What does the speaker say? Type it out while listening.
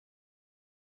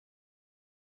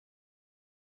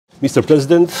Mr.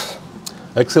 President,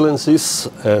 Excellencies,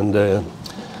 and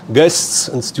guests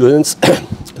and students,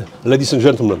 ladies and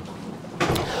gentlemen,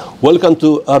 welcome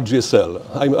to RGSL.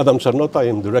 I'm Adam Czarnota, I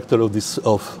am director of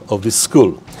this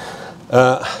school.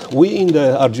 We in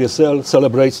the RGSL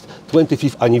celebrate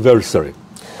 25th anniversary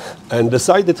and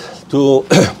decided to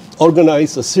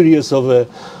organize a series of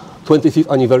 25th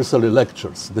anniversary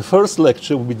lectures. The first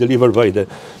lecture will be delivered by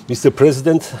Mr.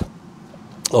 President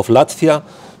of Latvia,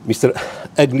 Mr.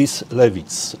 Egils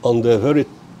Levits, on the very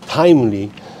timely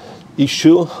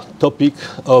topic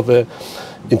of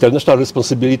international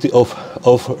responsibility of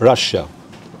Russia.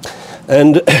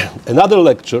 And another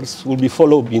lectures will be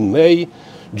followed in May,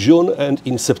 June, and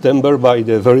in September by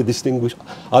the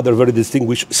other very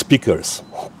distinguished speakers.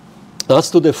 As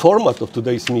to the format of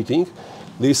today's meeting,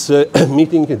 this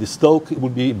talk will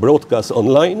be broadcast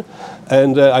online,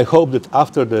 and I hope that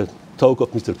after the talk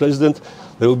of Mr. President,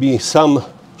 there will be some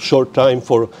short time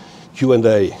for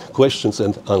Q&A, questions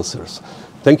and answers.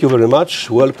 Thank you very much.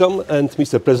 Welcome. And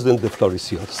Mr. President, the floor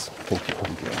is yours. Thank you.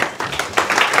 Thank you.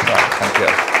 Thank you.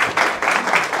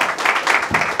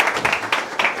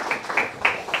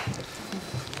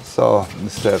 So,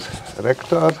 Mr.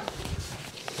 Rector,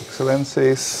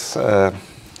 Excellencies,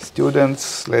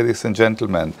 students, ladies and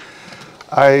gentlemen,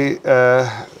 I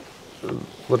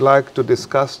would like to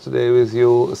discuss today with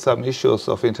you some issues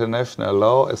of international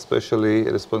law, especially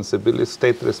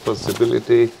state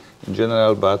responsibility in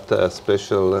general, but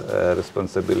special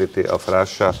responsibility of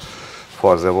Russia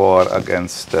for the war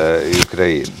against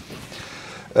Ukraine.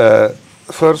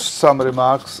 First, some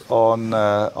remarks on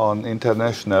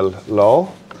international law,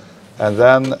 and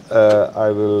then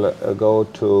I will go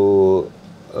to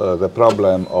the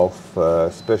problem of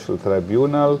special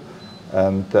tribunal,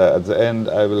 and at the end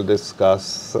I will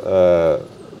discuss the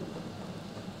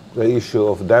issue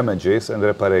of damages and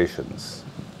reparations.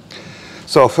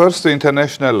 So first,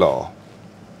 international law.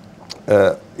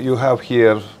 You have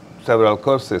here several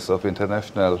courses of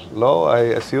international law, I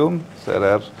assume.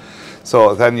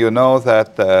 So then you know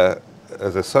that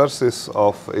the sources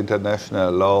of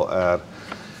international law are,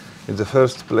 in the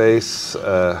first place,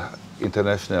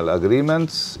 international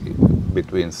agreements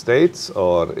between states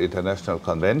or international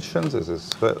conventions. This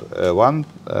is one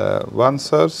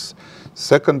source.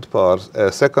 Second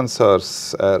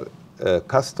source,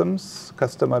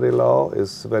 customary law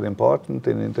is very important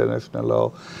in international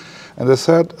law. And the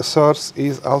third source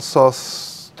is also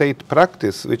state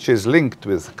practice, which is linked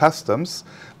with customs,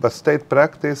 but state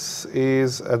practice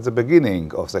is at the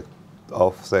beginning of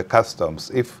the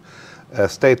customs. If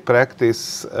state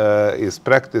practice is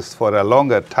practiced for a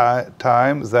longer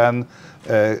time, then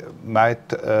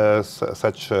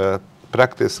such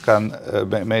practice can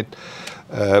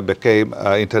become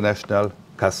international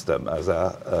custom as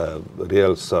a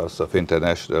real source of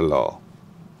international law.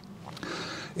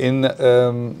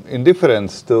 In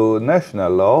difference to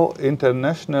national law,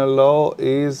 international law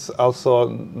is also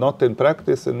not in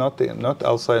practice and not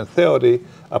also in theory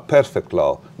a perfect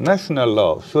law. National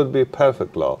law should be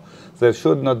perfect law. There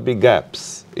should not be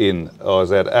gaps or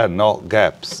there are no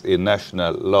gaps in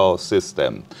national law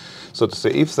system. So to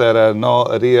say, if there are no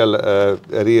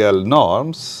real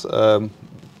norms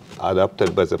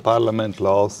adopted by the parliament,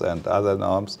 laws and other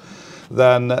norms,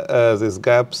 then these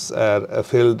gaps are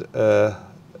filled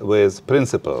with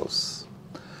principles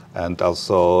and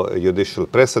also judicial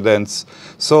precedents.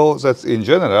 So that in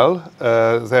general,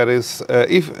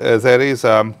 if there is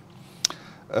a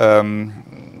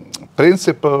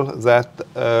principle that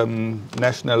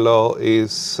national law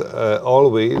is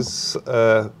always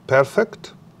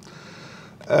perfect,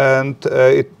 and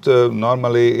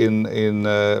normally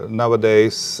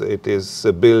nowadays it is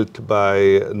built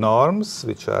by norms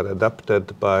which are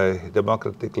adopted by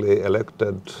democratically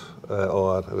elected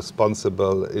or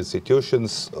responsible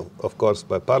institutions, of course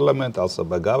by parliament, also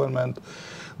by government,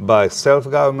 by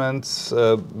self-governments,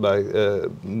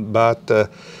 but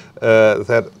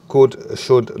there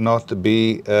should not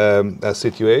be a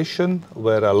situation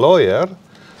where a lawyer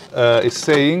is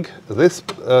saying this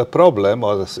problem,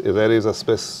 or there is a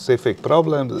specific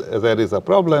problem, there is a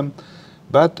problem,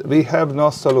 but we have no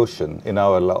solution in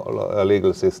our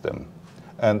legal system.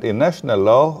 And in national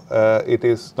law, it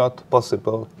is not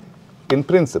possible in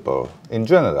principle, in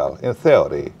general, in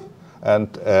theory. And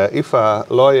if a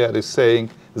lawyer is saying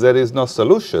there is no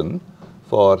solution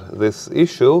for this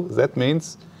issue, that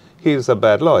means he is a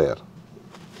bad lawyer.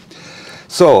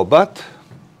 So, but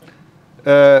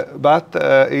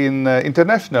in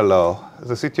international law,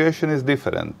 the situation is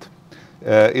different.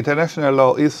 International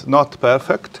law is not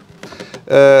perfect,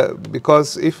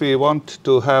 because if we want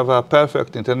to have a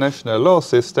perfect international law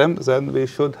system, then we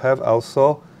should have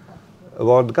also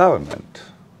world government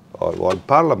or world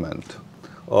parliament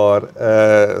or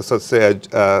so to say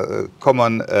a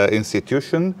common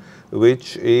institution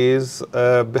which is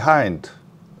behind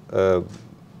the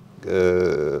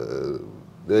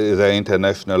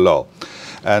international law.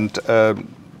 And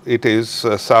it is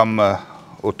some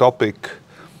utopic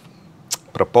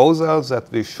proposals that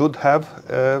we should have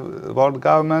world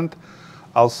government.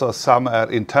 Also some are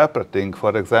interpreting,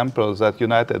 for example, that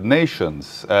United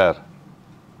Nations are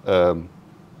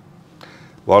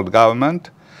world government,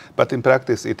 but in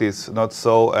practice it is not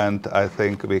so, and I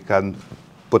think we can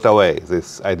put away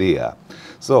this idea.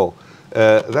 So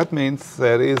that means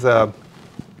there is a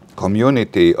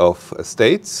community of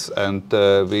states, and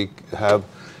we have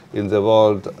in the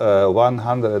world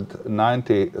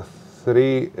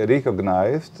 193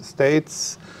 recognized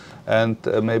states, and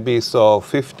maybe so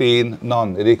 15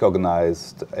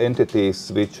 non-recognized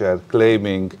entities which are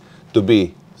claiming to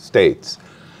be states.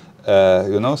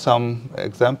 You know some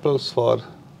examples for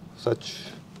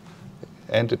such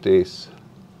entities?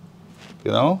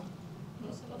 You know?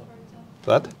 Kosovo, for example.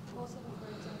 What? Kosovo, for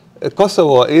example.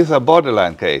 Kosovo is a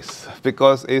borderline case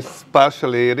because it's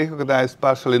partially recognized,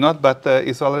 partially not, but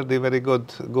it's already very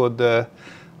good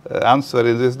answer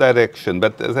in this direction.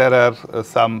 But there are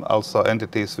some also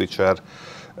entities which are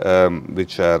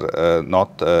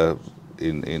not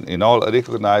in all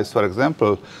recognized. For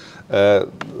example,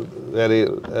 very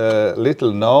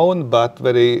little known, but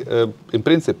very, in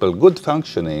principle, good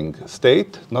functioning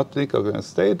state, not recognized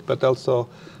state, but also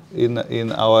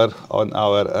on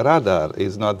our radar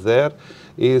is not there,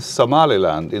 is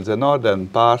Somaliland, in the northern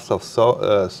parts of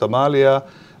Somalia,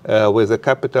 with the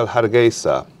capital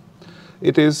Hargeisa.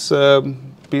 It is a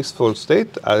peaceful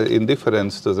state, in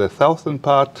difference to the southern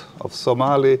part of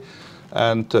Somali,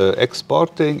 and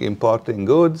importing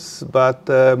goods, but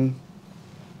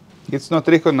it's not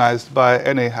recognized by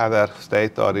any other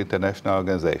state or international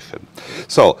organization.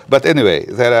 So, but anyway,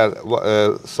 there are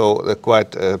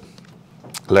quite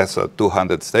less than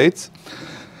 200 states.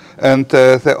 And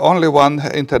the only one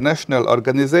international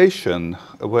organization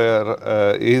where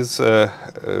is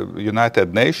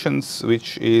United Nations,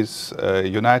 which is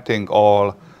uniting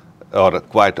all or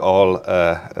quite all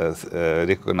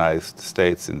recognized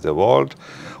states in the world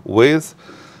with.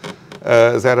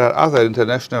 There are other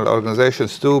international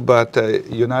organizations too, but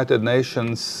United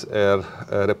Nations are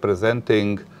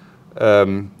representing,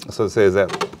 so to say, the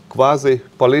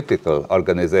quasi-political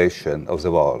organization of the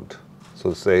world.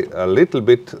 So to say, a little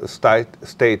bit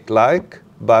state-like,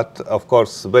 but of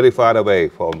course very far away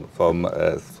from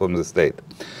the state.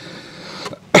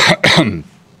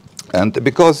 And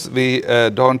because we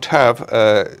don't have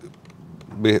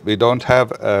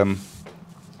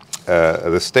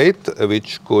the state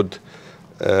which could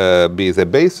be the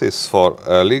basis for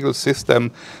a legal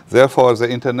system. Therefore, the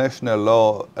international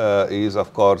law is,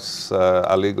 of course,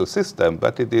 a legal system,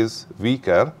 but it is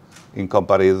weaker in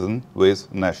comparison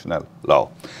with national law.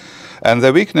 And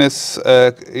the weakness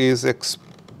is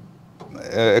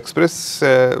express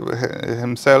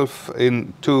himself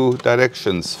in two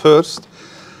directions. First,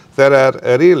 there are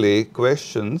really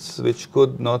questions which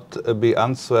could not be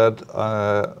answered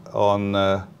on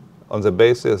the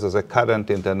basis of the current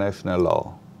international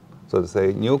law. So to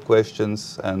say, new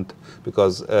questions, and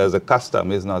because the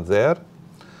custom is not there,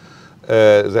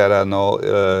 there are no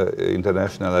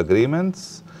international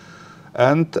agreements,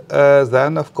 and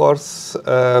then, of course,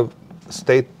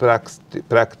 state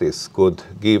practice could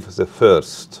give the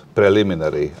first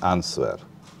preliminary answer.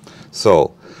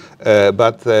 So,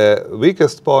 but the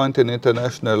weakest point in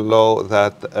international law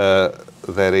that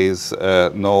there is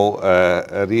no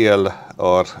real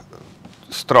or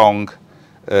strong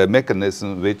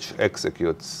mechanism which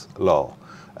executes law.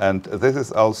 And this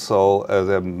is also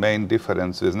the main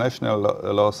difference with national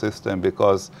law system,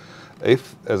 because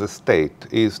if the state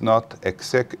is not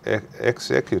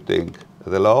executing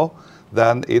the law,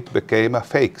 then it became a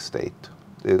fake state.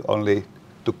 Only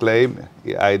to claim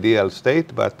the ideal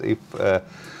state, but if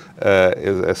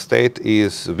a state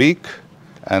is weak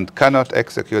and cannot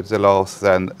execute the laws,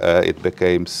 then it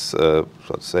becomes, so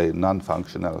to say,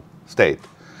 non-functional state.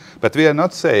 But we are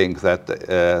not saying that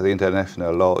the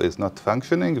international law is not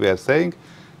functioning. We are saying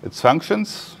it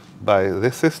functions by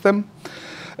this system,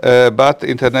 but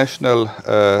international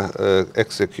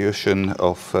execution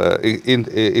of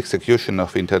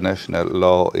international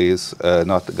law is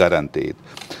not guaranteed.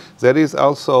 There is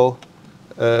also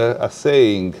a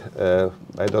saying,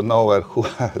 I don't know who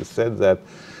said that,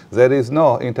 there is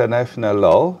no international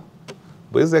law,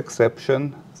 with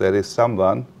exception there is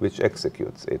someone which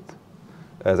executes it.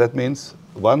 That means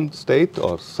one state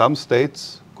or some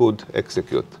states could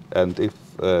execute. And if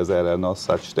there are no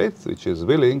such states which is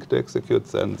willing to execute,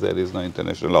 then there is no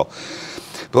international law.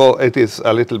 Well, it is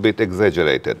a little bit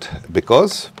exaggerated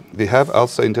because we have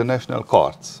also international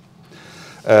courts.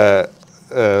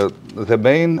 The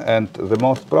main and the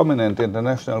most prominent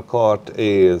international court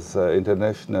is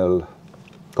International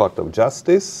Court of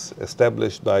Justice,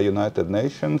 established by United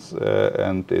Nations,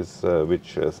 and is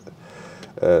which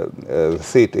the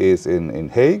seat is in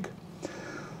Hague.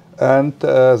 And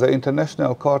the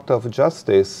International Court of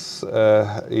Justice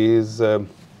has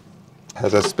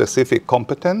a specific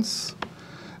competence,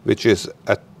 which is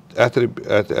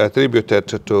attributed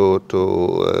to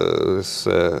this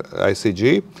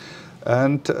ICG,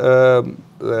 and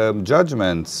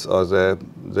judgments, or the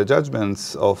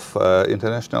judgments of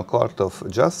International Court of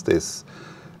Justice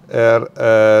are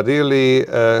really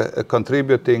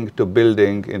contributing to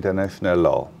building international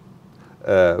law.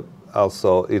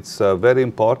 Also, it's very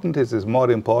important. It is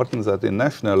more important that in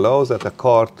national law that a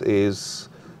court is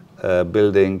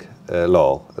building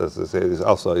law. As I say, it's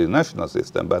also a national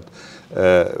system, but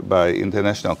by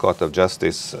International Court of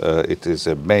Justice, it is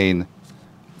a main,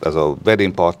 as a very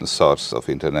important source of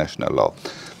international law.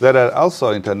 There are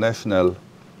also international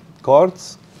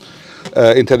courts,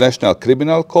 International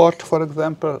Criminal Court, for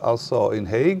example, also in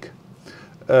Hague,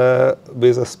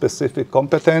 with a specific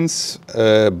competence,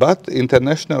 but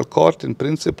international court in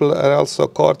principle are also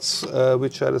courts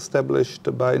which are established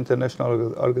by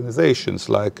international organizations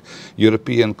like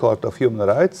European Court of Human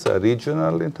Rights, a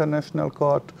regional international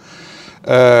court,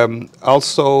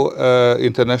 also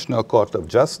International Court of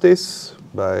Justice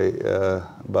by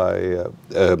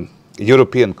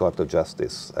European Court of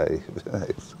Justice,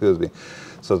 excuse me.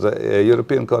 So the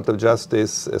European Court of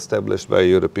Justice established by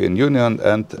European Union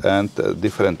and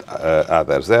different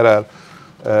others.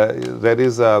 There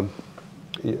is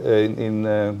in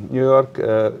New York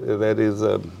there is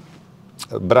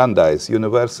Brandeis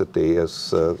University, a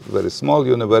very small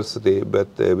university, but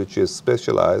which is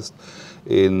specialized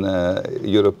in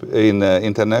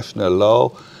international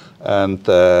law, and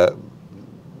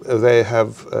they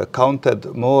have counted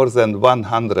more than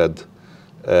 100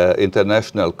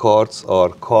 international courts or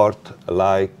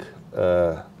court-like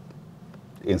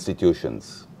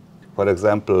institutions. For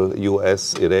example,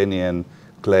 U.S. Iranian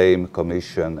Claim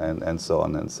Commission, and so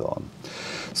on and so on.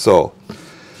 So,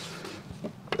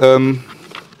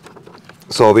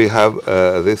 so we have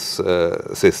this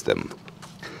system.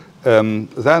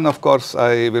 Then, of course,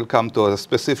 I will come to a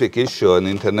specific issue in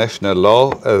international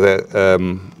law,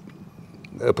 the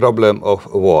problem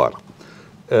of war.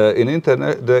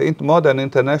 The modern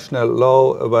international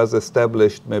law was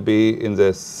established maybe in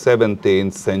the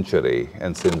 17th century,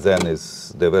 and since then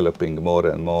is developing more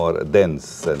and more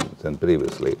dense than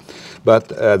previously.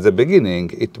 But at the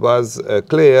beginning, it was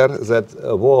clear that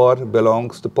war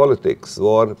belongs to politics.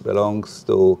 War belongs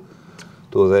to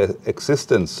the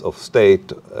existence of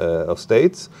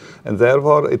states, and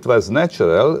therefore it was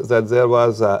natural that there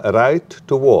was a right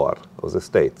to war of the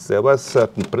states. There were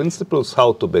certain principles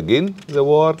how to begin the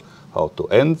war, how to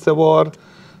end the war,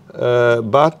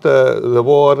 but the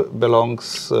war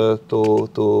belongs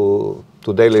to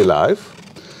daily life,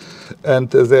 and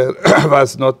there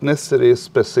was not necessarily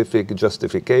specific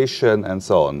justification and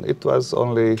so on. It was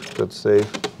only, let's say,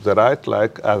 the right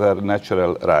like other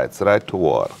natural rights, right to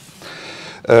war.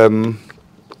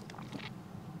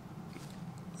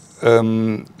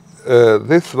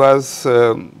 This was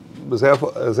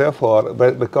therefore,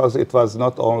 because it was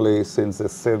not only since the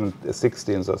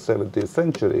 16th or 17th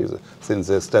centuries, since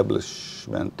the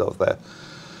establishment of the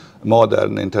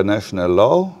modern international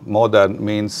law. Modern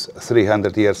means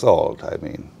 300 years old, I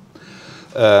mean.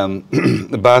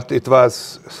 But it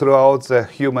was throughout the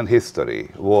human history.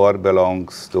 War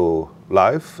belongs to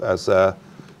life as a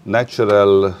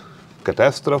natural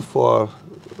catastrophe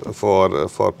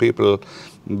for people,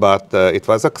 but it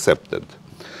was accepted.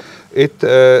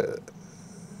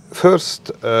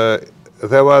 First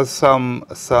there was some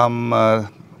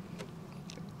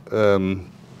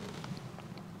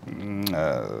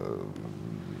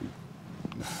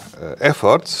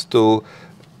efforts to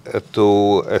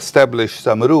establish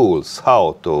some rules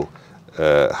how to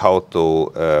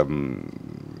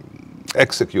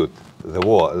execute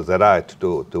the right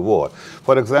to war.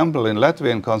 For example, in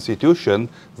Latvian constitution,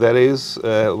 there is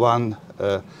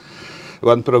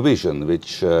one provision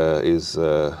which is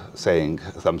saying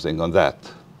something on that.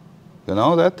 You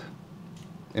know that?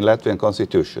 In Latvian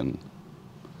constitution.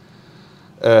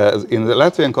 In the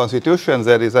Latvian constitution,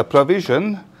 there is a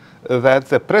provision that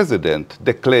the president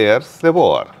declares the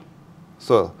war.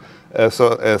 So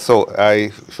I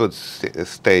should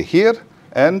stay here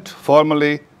and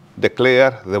formally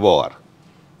declare the war.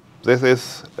 This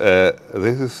is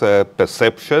a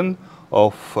perception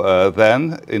of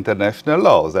then international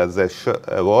law, that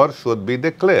the war should be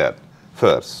declared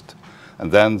first,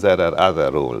 and then there are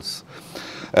other rules.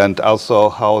 And also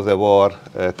how the war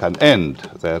can end.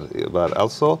 There were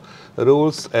also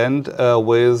rules end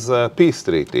with peace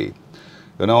treaty.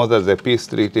 You know that the peace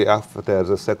treaty after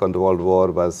the Second World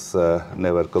War was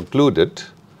never concluded.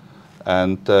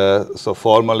 And so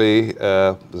formally,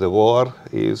 the war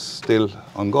is still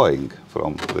ongoing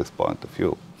from this point of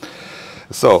view.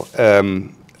 So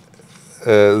then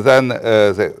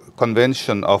the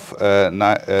Convention of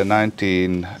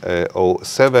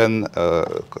 1907,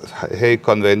 Hague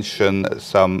Convention,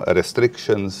 some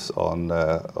restrictions on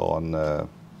the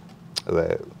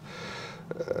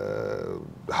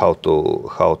how to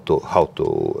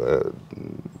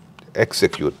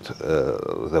execute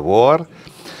the war.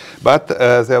 But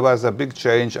there was a big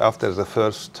change after the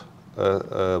First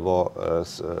World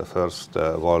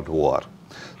War.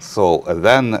 So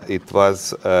then it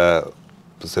was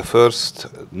the first,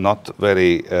 not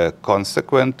very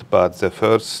consequent, but the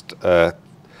first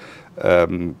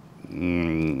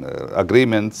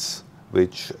agreements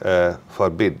which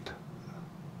forbid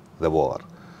the war.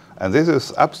 And this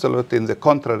is absolutely in the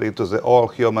contrary to the all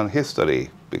human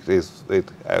history, because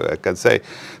I can say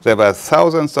there were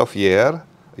thousands of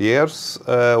years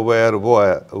where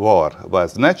war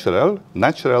was natural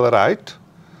right,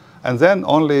 and then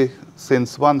only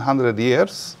since 100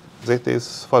 years that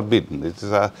is forbidden. It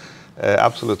is an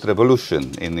absolute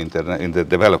revolution in the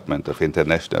development of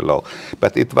international law.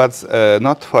 But it was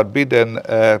not forbidden,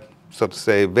 so to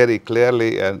say, very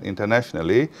clearly and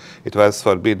internationally. It was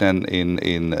forbidden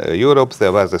in Europe.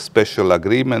 There was a special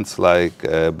agreements like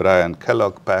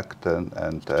Bryan-Kellogg Pact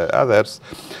and others.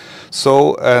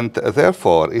 So, and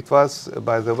therefore, it was,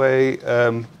 by the way,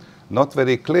 not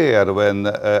very clear when,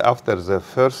 after the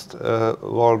First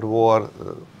World War,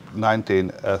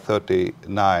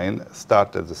 1939,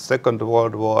 started the Second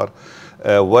World War,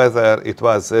 whether it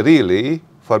was really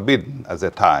forbidden at the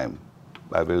time.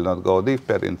 I will not go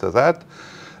deeper into that.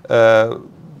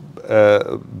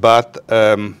 But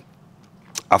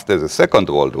after the Second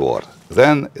World War,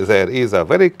 then there is a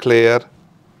very clear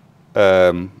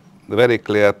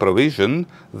provision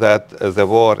that the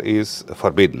war is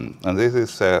forbidden. And this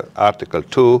is Article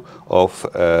 2 of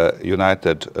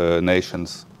United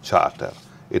Nations Charter.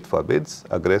 It forbids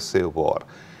aggressive war.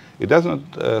 It does not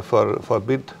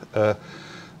forbid a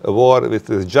war which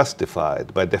is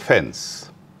justified by defense.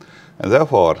 And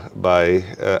therefore,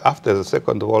 after the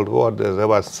Second World War, there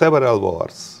were several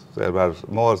wars. There were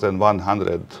more than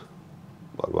 100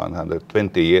 or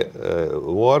 120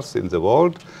 wars in the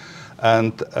world.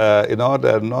 And in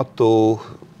order not to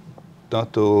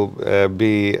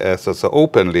be so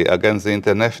openly against the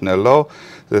international law,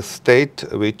 the states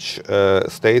which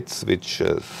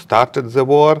started the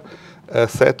war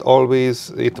said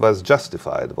always it was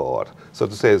justified war. So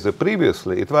to say,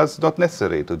 previously it was not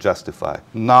necessary to justify.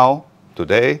 Now,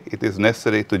 today, it is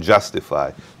necessary to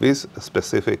justify with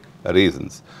specific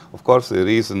reasons. Of course, the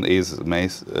reason is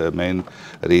main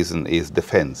reason is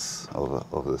defense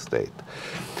of the state.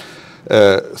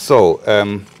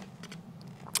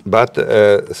 But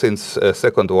since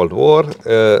Second World War,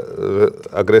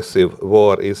 aggressive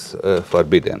war is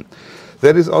forbidden.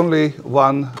 There is only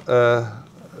one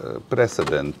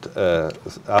precedent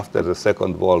after the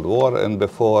Second World War and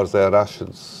before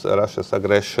Russia's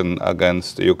aggression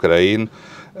against Ukraine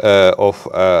of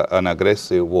an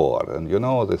aggressive war. And you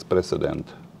know this precedent?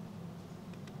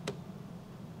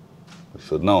 You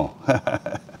should know.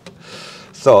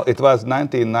 So it was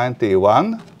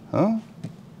 1991. Huh?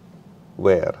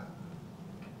 Where?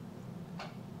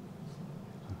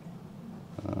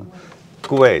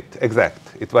 Kuwait, exact.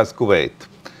 It was Kuwait.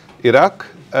 Iraq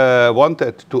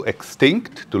wanted to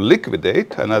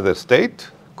liquidate another state,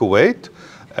 Kuwait,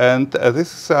 and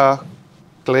this is a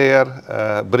clear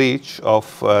breach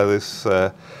of this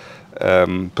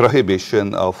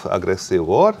prohibition of aggressive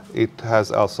war. It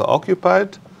has also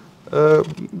occupied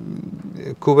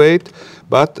Kuwait,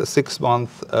 but 6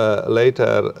 months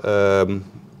later,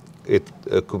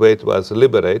 Kuwait was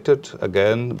liberated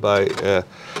again by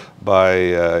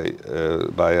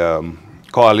a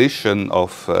coalition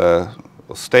of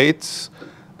states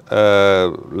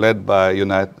led by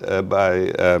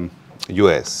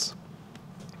U.S.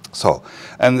 So,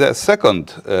 and the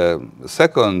second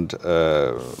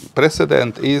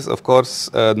precedent is, of course,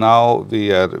 now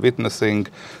we are witnessing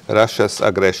Russia's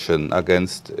aggression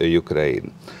against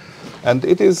Ukraine. And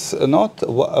it is not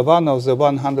one of the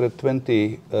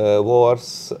 120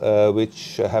 wars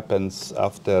which happens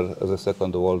after the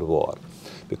Second World War,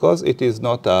 because it is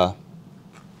not a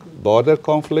border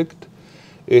conflict.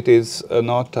 It is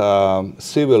not a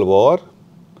civil war.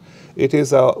 It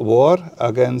is a war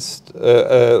against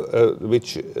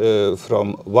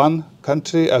from one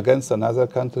country against another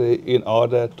country in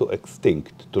order to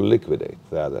extinct, to liquidate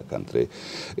the other country.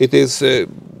 It is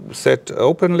said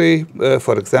openly.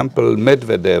 For example,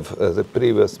 Medvedev, the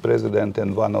previous president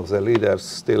and one of the leaders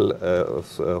still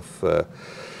of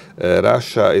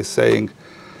Russia, is saying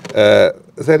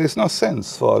there is no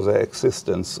sense for the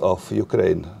existence of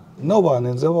Ukraine. No one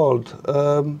in the world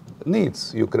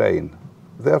needs Ukraine.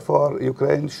 Therefore,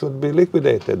 Ukraine should be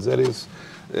liquidated. There is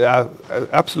an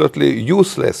absolutely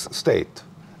useless state,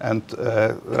 and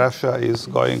Russia is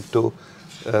going to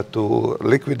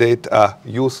liquidate a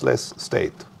useless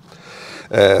state.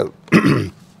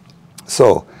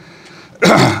 So,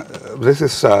 this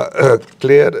is a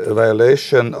clear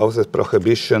violation of the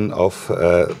prohibition of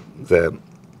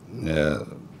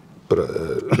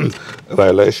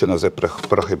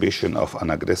prohibition of an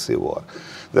aggressive war.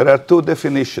 There are two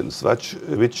definitions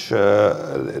which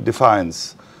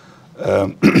defines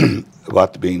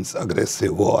what means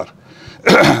aggressive war.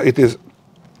 It is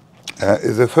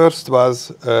the first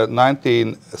was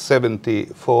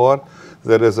 1974,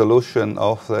 the resolution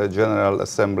of the General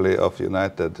Assembly of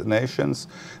United Nations,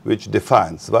 which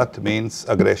defines what means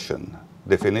aggression,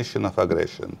 definition of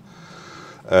aggression,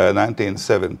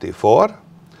 1974.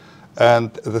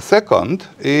 And the second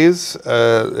is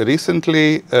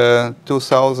recently,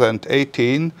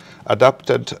 2018,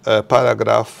 adopted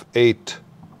paragraph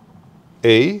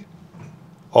 8A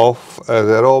of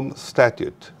the Rome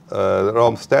Statute. The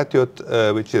Rome Statute,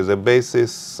 which is a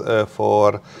basis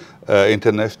for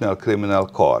International Criminal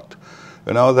Court.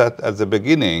 You know that at the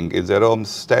beginning, in the Rome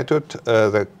Statute,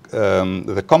 the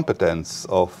competence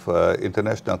of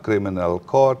International Criminal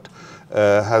Court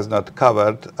has not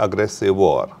covered aggressive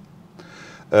war.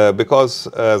 Because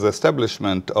the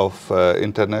establishment of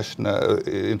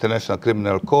International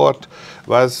Criminal Court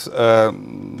was, so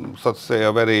to say,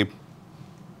 a very,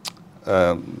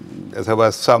 there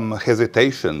was some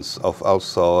hesitations of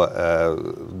also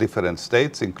different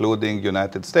states, including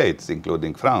United States,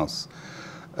 including France,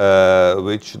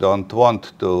 which don't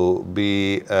want to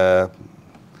be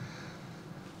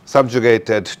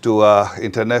subjugated to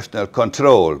international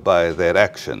control by their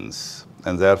actions.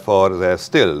 And therefore, they're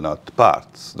still not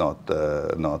parts, not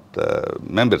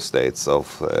member states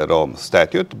of Rome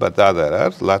Statute, but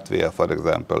others. Latvia, for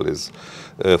example, is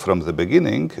from the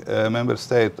beginning a member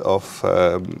state of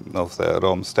the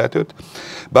Rome Statute.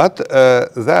 But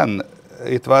then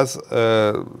it was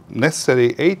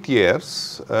necessary 8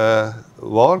 years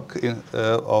work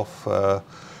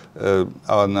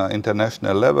on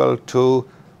international level to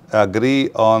agree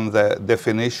on the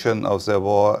definition of the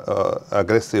war,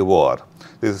 aggressive war.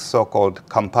 This is so-called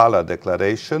Kampala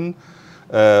Declaration.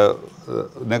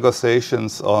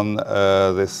 Negotiations on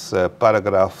this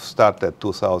paragraph started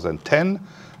 2010,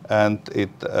 and it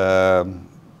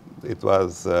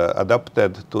was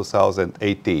adopted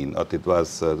 2018, or it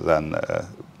was then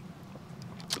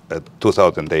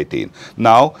 2018.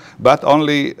 Now, but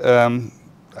only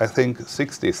I think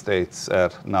 60 states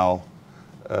are now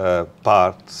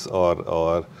parts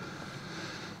or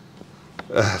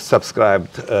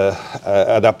subscribed,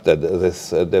 adopted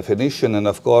this definition, and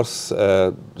of course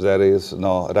there is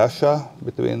no Russia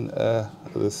between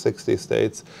the 60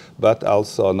 states, but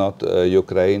also not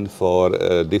Ukraine for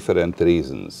different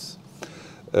reasons.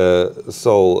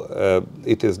 So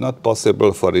it is not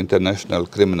possible for International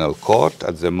Criminal Court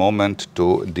at the moment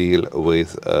to deal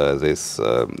with this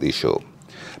issue,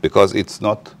 because it's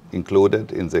not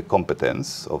included in the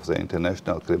competence of the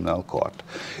International Criminal Court.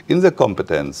 In the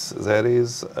competence, there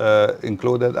is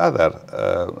included other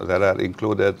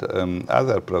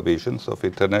other provisions of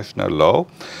international law,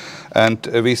 and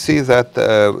we see that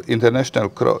International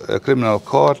Criminal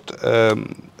Court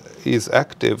is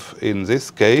active in this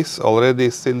case already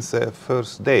since the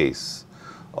first days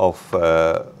of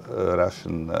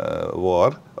Russian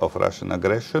war, of Russian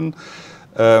aggression.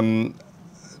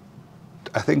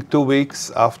 I think 2 weeks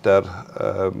after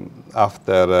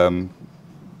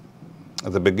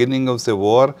the beginning of the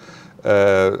war,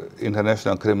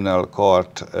 International Criminal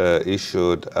Court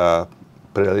issued a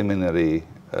preliminary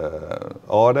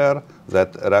order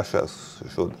that Russia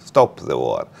should stop the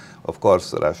war. Of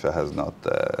course, Russia has not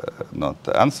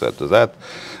answered to that,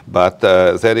 but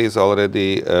there is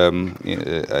already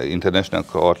International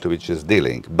Court which is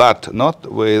dealing, but not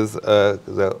with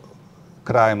the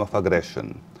crime of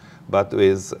aggression, but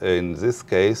with, in this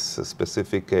case, a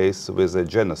specific case, with a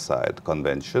genocide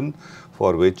convention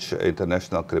for which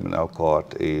International Criminal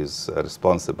Court is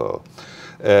responsible.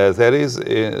 There is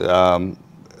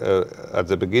at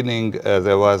the beginning,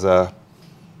 there was a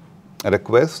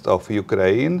request of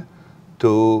Ukraine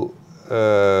to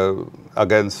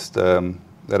against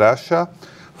Russia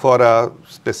for a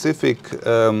specific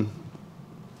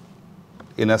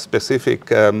in a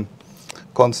specific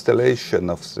constellation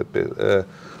of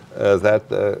that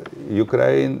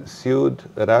Ukraine sued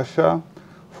Russia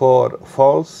for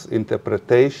false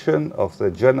interpretation of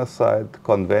the Genocide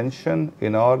Convention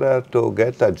in order to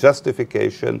get a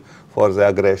justification for the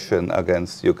aggression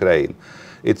against Ukraine.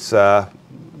 It's a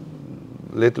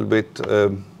little bit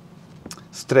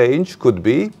strange, could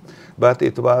be, but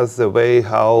it was the way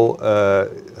how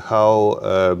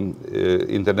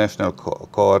international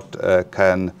court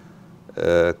can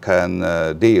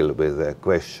deal with the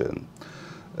question.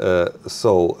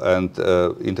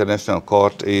 International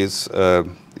court is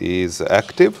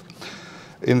active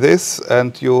in this,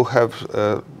 and you have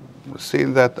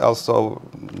seen that also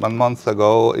 1 month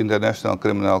ago, International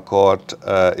Criminal Court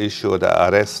issued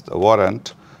an arrest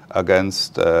warrant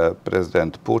against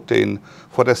President Putin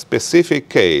for a specific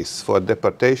case for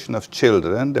deportation of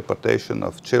children. Deportation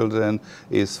of children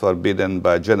is forbidden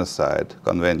by Genocide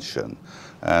Convention,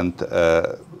 and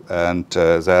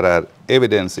there are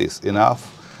evidences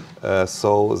enough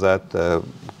so that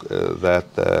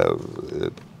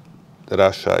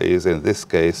Russia is in this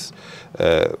case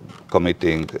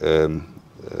committing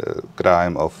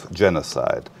crime of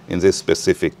genocide in this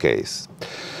specific case.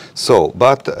 So,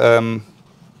 but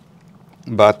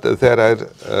there are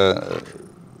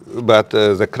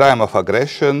the crime of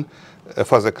aggression.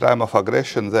 For the crime of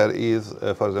aggression, there is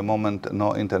for the moment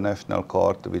no international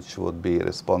court which would be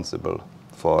responsible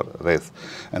for this,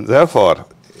 and therefore,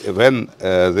 when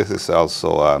this is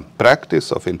also a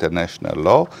practice of international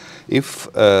law,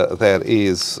 if there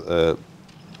is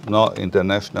no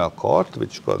international court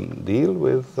which can deal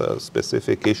with a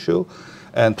specific issue,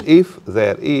 and if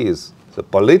there is the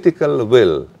political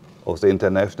will of the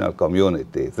international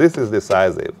community, this is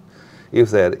decisive.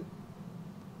 If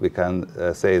we can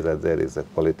say that there is a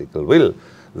political will,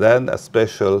 then a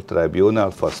special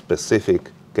tribunal for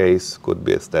specific case could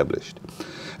be established.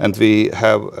 And we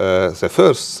have the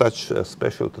first such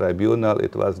special tribunal,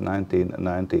 it was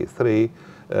 1993,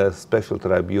 Special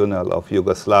Tribunal of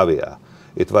Yugoslavia.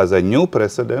 It was a new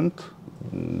precedent.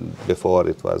 Before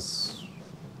it was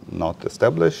not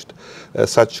established,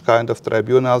 such kind of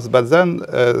tribunals, but then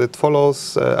it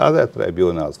follows other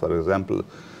tribunals, for example,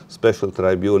 Special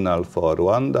Tribunal for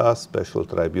Rwanda, Special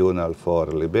Tribunal for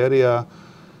Liberia,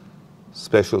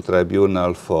 Special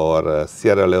Tribunal for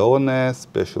Sierra Leone,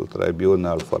 Special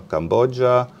Tribunal for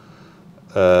Cambodia,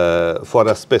 for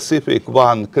a specific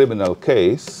one criminal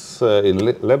case in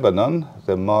Lebanon,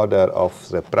 the murder of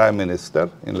the Prime Minister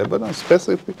in Lebanon,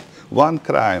 specific one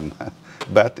crime.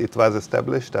 But it was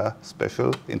established a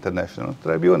special international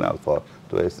tribunal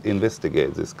to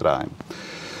investigate this crime.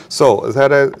 So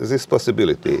there is this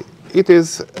possibility. It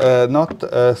is not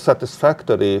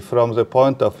satisfactory from the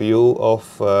point of view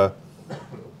of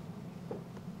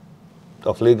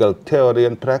legal theory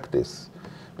and practice,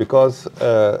 because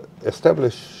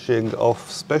establishing of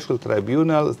special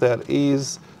tribunals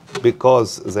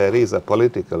because there is a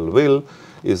political will,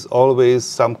 is always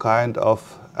some kind of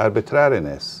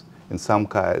arbitrariness. In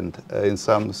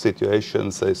some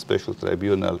situations, a special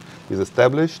tribunal is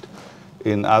established.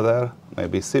 In other,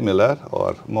 maybe similar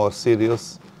or more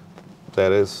serious,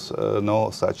 there is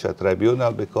no such a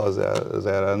tribunal because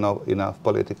there are not enough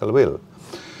political will.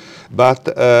 But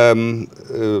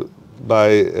by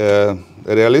a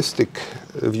realistic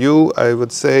view, I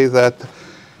would say that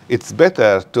it's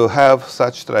better to have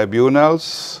such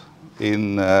tribunals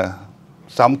in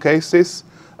some cases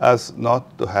as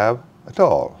not to have at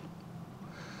all.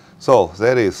 So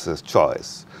there is a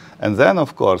choice. And then,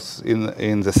 of course,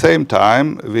 in the same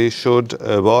time, we should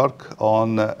work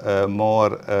on a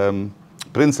more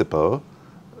principle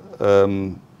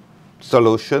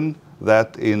solution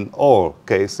that in all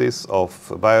cases of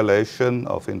violation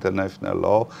of international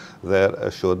law,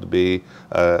 there should be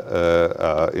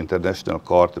an international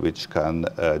court which can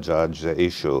judge the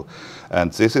issue.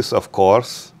 And this is, of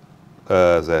course,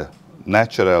 the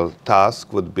natural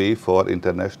task would be for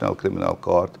International Criminal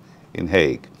Court in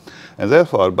Hague. And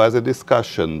therefore, by the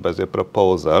discussion, by the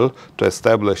proposal to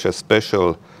establish a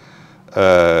special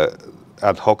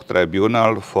ad hoc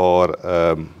tribunal for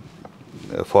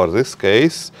this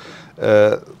case,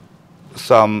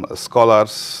 some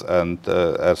scholars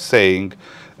are saying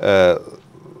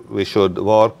we should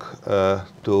work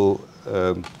to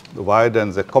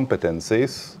widen the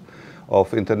competencies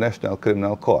of International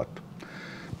Criminal Court.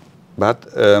 But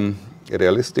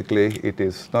realistically, it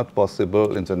is not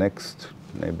possible in the next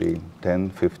maybe 10,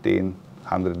 15,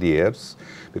 100 years,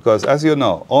 because as you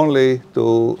know, only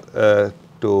to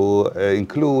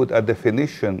include a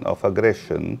definition of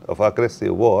aggression, of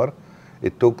aggressive war,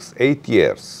 it took 8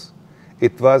 years.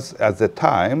 It was, at the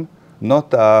time,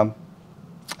 not an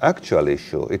actual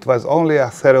issue. It was only a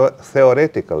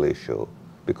theoretical issue,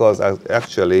 because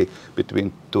actually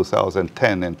between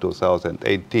 2010 and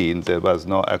 2018, there was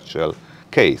no actual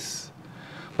case.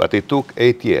 But it took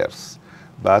 8 years.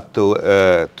 But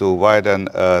to widen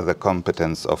the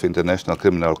competence of International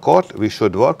Criminal Court, we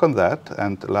should work on that,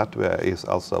 and Latvia is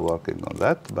also working on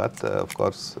that. But of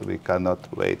course, we cannot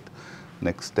wait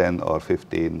next 10 or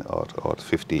 15 or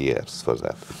 50 years for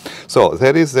that. So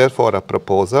there is therefore a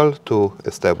proposal to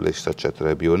establish such a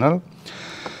tribunal.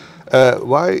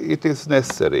 Why it is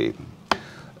necessary?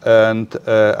 And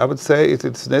I would say it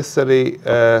is necessary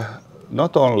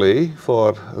not only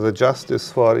for the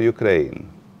justice for Ukraine.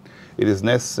 It is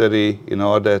necessary in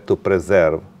order to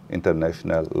preserve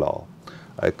international law.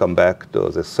 I come back to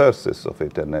the sources of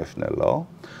international law,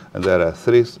 and there are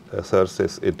 3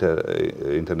 sources: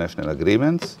 international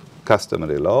agreements,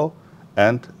 customary law,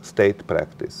 and state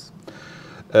practice.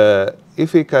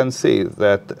 If we can see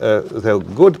that the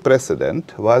good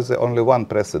precedent was only one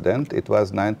precedent, it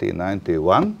was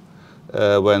 1991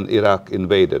 when Iraq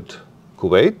invaded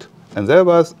Kuwait, and there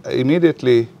was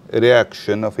immediately a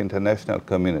reaction of international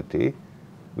community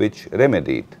which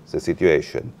remedied the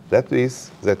situation. That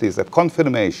is a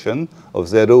confirmation of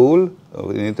the rule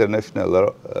of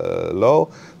international law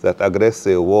that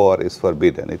aggressive war is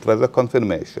forbidden. It was a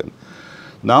confirmation.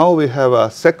 Now we have a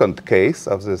second case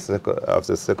of the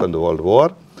Second World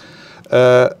War,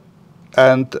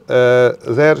 and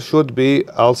there should be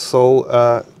also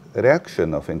a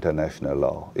reaction of international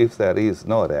law. If there is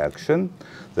no reaction,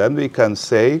 then we can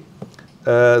say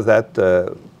that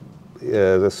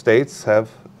the states have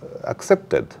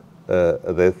accepted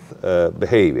this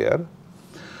behavior,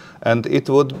 and it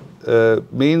would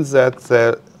mean that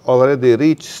the already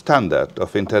reached standard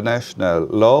of international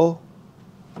law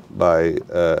by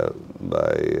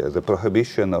the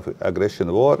prohibition of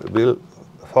aggression war will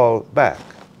fall back.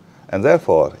 And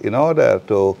therefore, in order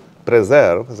to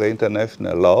preserve the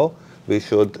international law, we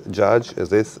should judge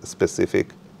this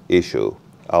specific issue.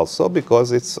 Also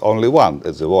because it's only one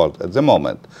in the world at the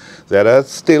moment. There are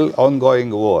still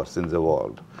ongoing wars in the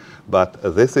world. But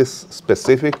this is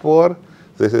specific war.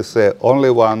 This is only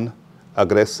one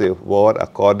aggressive war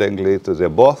accordingly to the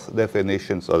both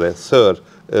definitions, or the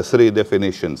 3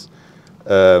 definitions.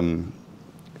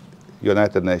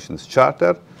 United Nations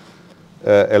Charter,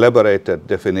 elaborated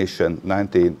definition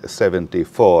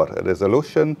 1974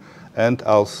 resolution, and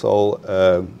also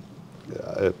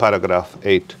paragraph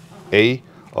 8A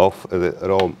of the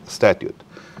Rome Statute.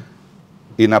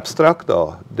 In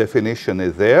abstracto, definition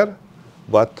is there.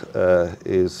 What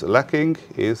is lacking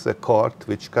is a court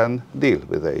which can deal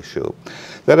with the issue.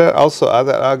 There are also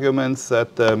other arguments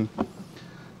that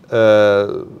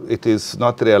it is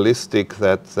not realistic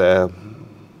that the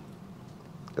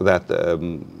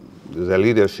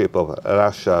leadership of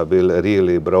Russia will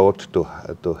really brought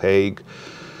to Hague.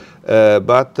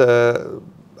 But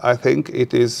I think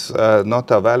it is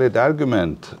not a valid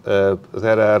argument.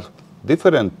 There are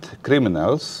different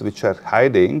criminals which are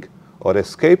hiding or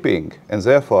escaping, and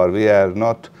therefore we are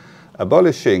not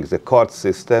abolishing the court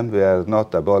system, we are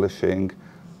not abolishing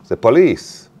the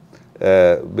police,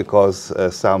 because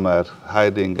some are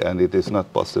hiding and it is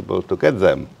not possible to get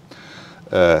them.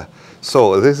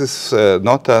 So this is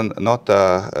not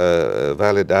a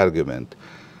valid argument.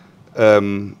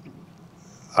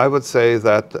 I would say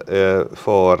that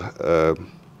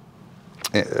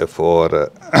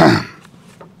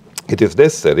it is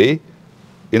necessary,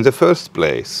 in the first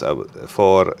place,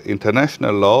 for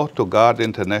international law to guard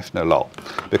international law,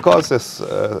 because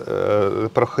the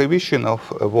prohibition of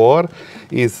war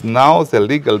is now the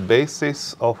legal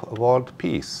basis of world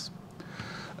peace.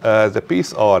 The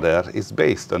peace order is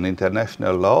based on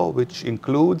international law, which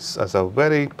includes as a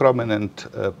very prominent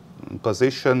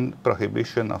position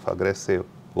prohibition of aggressive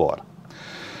war.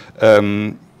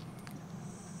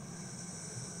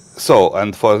 So,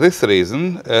 and for this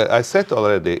reason, I said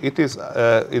already, it is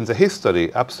in the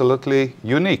history absolutely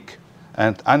unique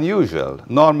and unusual.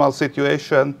 Normal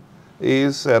situation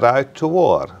is a right to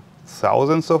war,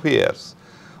 thousands of years.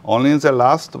 Only in the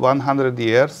last 100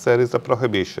 years there is a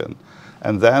prohibition.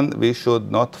 And then we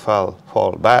should not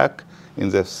fall back in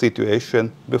the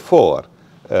situation before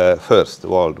First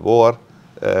World War,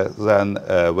 than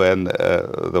when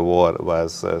the war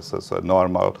was a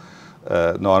normal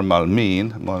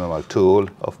tool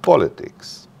of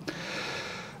politics.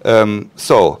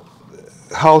 So,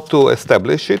 how to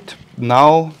establish it?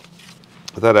 Now,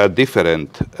 there are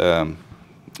different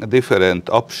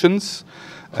options.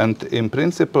 And in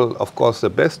principle, of course, the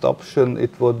best option,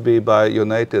 it would be by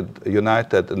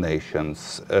United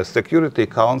Nations. Security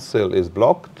Council is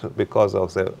blocked because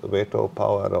of the veto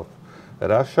power of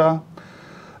Russia.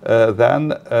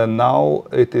 Now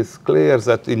it is clear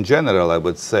that in general, I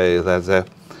would say that the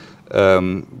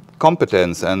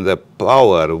competence and the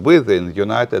power within the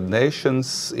United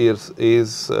Nations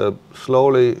is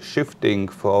slowly shifting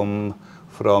from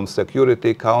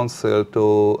Security Council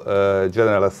to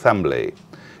General Assembly.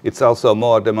 It's also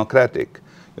more democratic.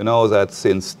 You know that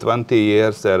since 20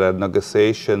 years there are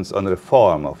negotiations on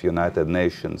reform of United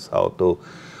Nations, how to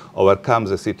overcome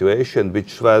the situation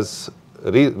which was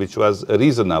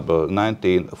reasonable in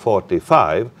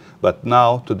 1945, but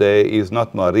now today is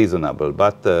not more reasonable.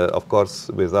 But of course,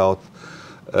 without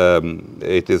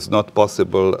it is not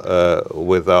possible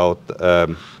without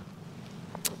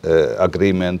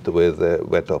agreement with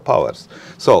veto powers.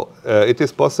 So it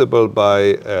is possible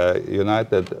by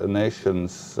United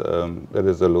Nations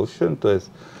resolution to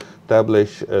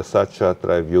establish such a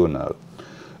tribunal.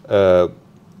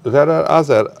 There are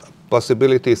other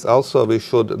possibilities also, we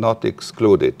should not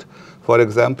exclude it. For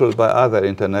example, by other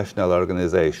international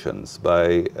organizations,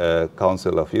 by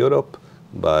Council of Europe,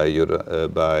 by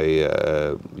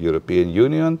European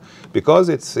Union, because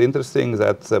it's interesting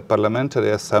that the Parliamentary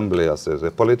Assembly, as the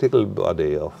political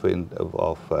body of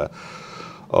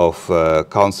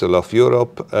Council of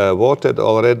Europe, voted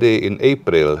already in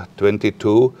April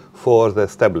 22 for the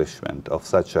establishment of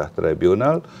such a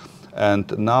tribunal.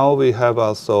 And now we have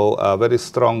also a very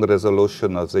strong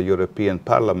resolution of the European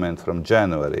Parliament from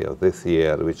January of this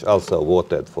year, which also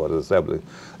voted for the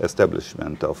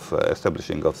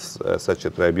establishing of such a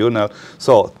tribunal.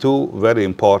 So two very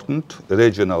important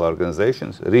regional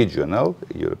organizations, regional,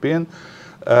 European,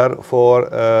 for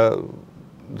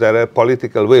their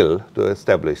political will to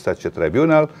establish such a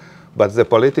tribunal. But the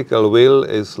political will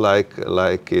is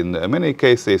like in many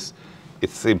cases,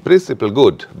 it's in principle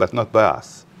good, but not by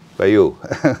us. By you.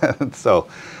 So,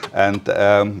 and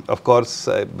of course,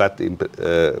 but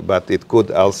it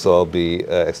could also be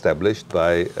established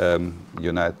by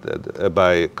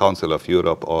by Council of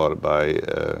Europe or by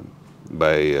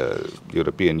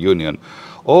European Union,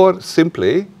 or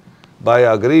simply by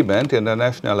agreement,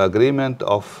 international agreement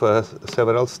of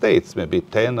several states, maybe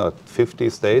 10 or 50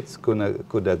 states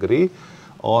could agree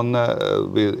on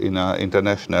in an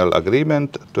international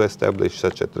agreement to establish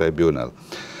such a tribunal.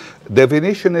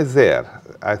 Definition is there.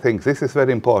 I think this is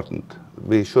very important.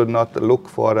 We should not look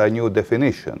for a new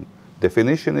definition.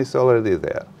 Definition is already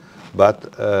there,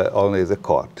 but only the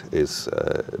court is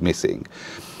missing.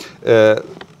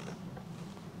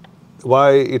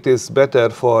 Why it is better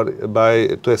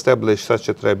to establish such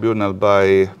a tribunal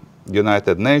by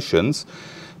United Nations?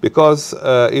 Because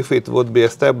if it would be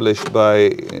established by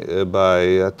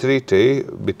a treaty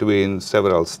between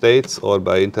several states or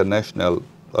by international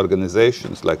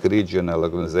organizations like regional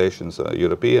organizations or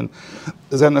European,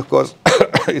 then of course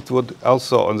it would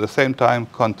also on the same time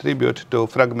contribute to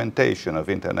fragmentation of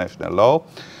international law.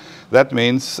 That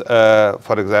means,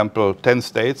 for example, 10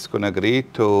 states could agree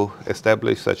to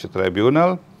establish such a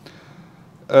tribunal.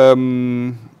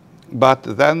 But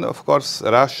then, of course,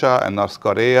 Russia and North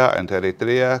Korea and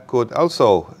Eritrea could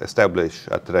also establish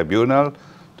a tribunal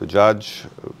to judge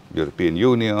European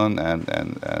Union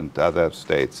and other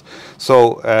states.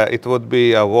 So it would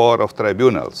be a war of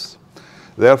tribunals.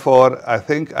 Therefore, I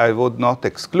think I would not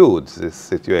exclude this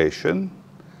situation.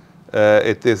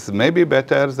 It is maybe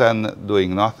better than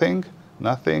doing nothing,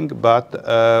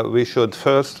 but we should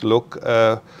first look,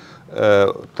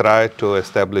 try to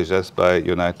establish this by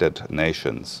United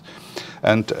Nations.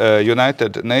 And in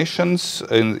United Nations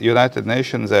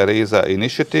there is an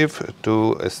initiative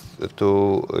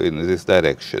in this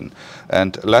direction,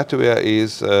 and Latvia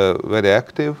is very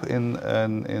active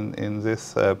in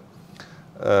this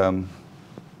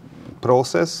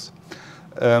process.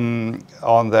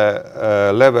 On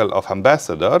the level of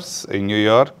ambassadors in New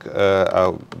York,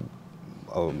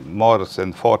 more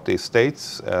than 40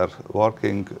 states are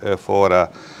working for a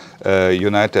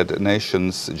United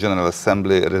Nations General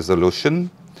Assembly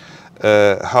resolution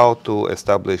how to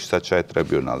establish such a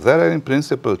tribunal. There are in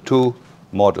principle two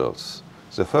models.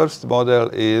 The first model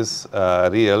is a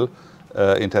real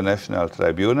international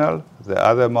tribunal. The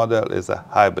other model is a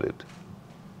hybrid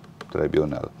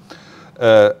tribunal.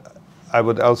 I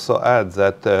would also add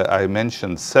that I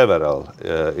mentioned several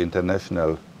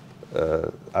international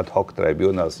ad hoc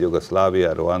tribunals,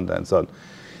 Yugoslavia, Rwanda, and so on.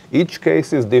 Each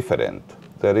case is different.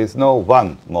 There is no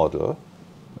one model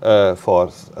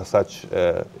for such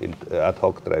ad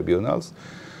hoc tribunals.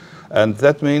 And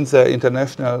that means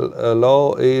international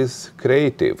law is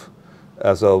creative.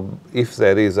 So if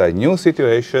there is a new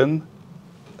situation,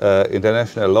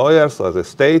 international lawyers or the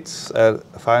states are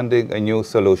finding a new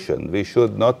solution. We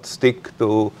should not stick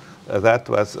to that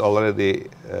was already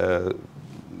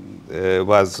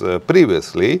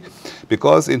previously,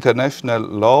 because international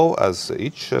law, as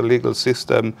each legal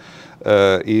system,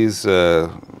 is a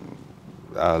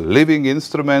living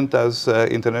instrument, as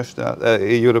international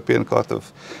European Court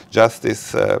of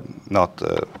Justice, not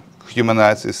human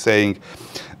rights, is saying,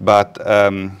 but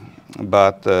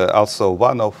also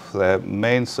one of the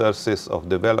main sources of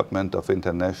development of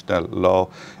international law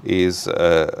is,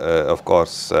 of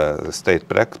course, the state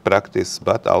practice,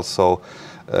 but also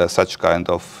such kind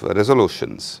of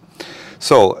resolutions.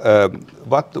 So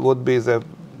what would be the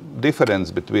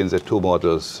difference between the two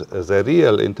models? The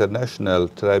real international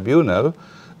tribunal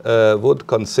would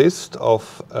consist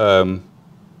of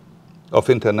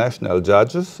international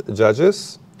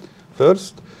judges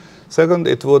first. Second,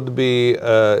 it would be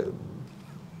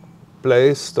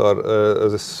placed, or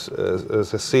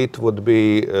the seat would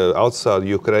be outside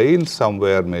Ukraine,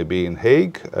 somewhere maybe in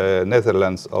Hague.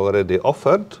 Netherlands already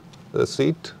offered a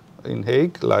seat in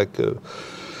Hague,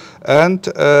 and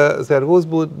there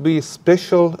would be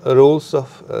special rules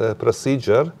of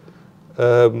procedure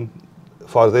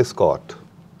for this court,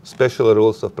 special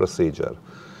rules of procedure.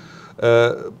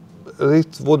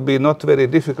 It would be not very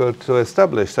difficult to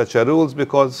establish such a rules,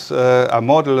 because a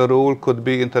model rule could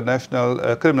be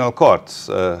international criminal courts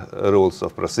rules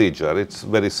of procedure. It's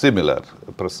very similar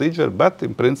procedure, but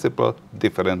in principle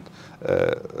different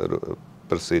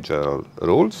procedural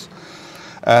rules.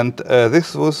 And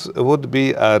this would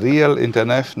be a real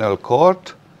international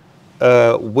court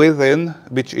within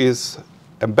which is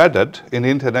embedded in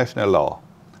international law,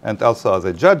 and also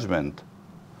the judgment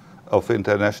of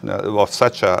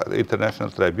such an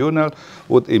international tribunal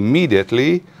would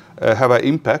immediately have an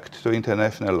impact to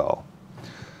international law.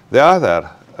 The other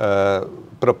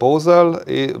proposal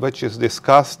which is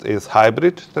discussed is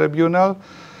hybrid tribunal.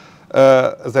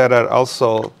 There are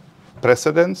also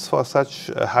precedents for such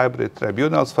hybrid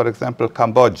tribunals, for example,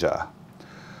 Cambodia,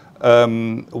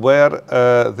 where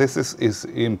this is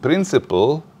in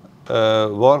principle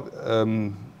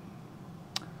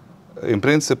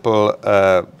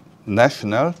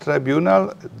national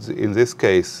tribunal, in this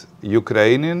case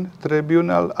Ukrainian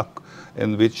tribunal,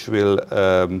 in which will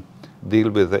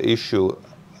deal with the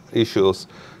issues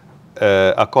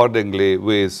accordingly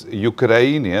with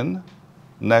Ukrainian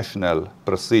national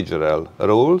procedural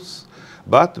rules,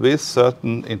 but with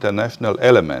certain international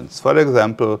elements. For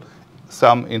example,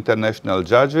 some international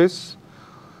judges,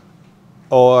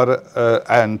 or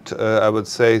I would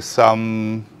say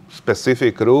some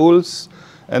specific rules,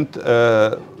 and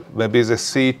maybe the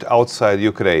seat outside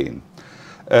Ukraine.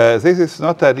 This is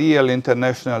not a real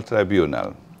international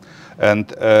tribunal, and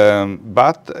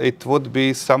but it would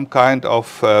be some kind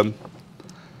of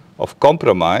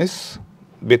compromise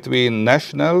between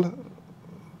national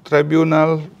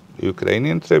tribunal,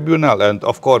 Ukrainian tribunal, and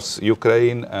of course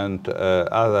Ukraine and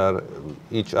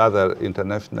each other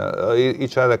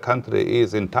country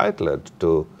is entitled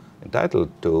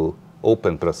to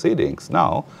open proceedings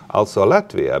now, also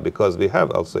Latvia, because we have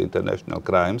also international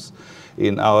crimes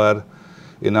in our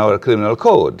criminal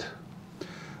code.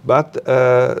 But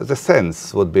the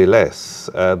sense would be less,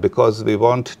 because we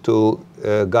want to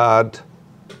guard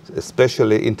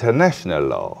especially international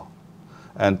law.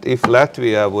 And if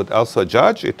Latvia would also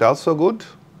judge, it's also good,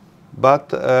 but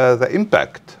the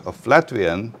impact of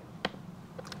Latvian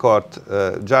court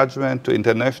judgment to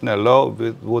international law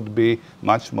would be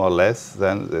much more less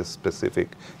than the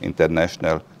specific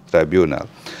international tribunal.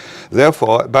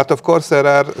 Therefore, but of course there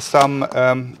are some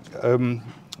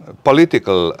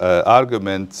political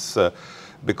arguments,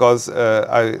 because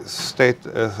I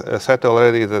said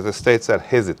already that the states are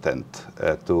hesitant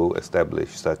to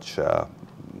establish such a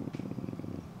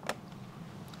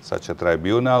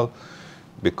tribunal,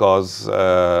 because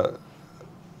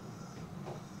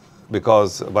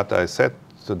what I said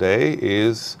today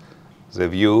is the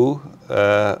view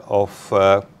of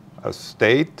a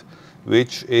state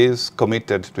which is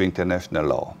committed to international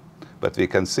law. But we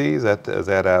can see that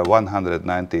there are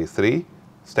 193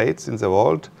 states in the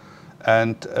world,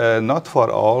 and not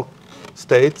for all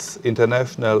states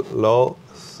international law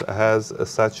has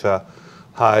such a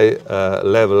high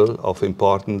level of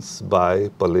importance by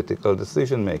political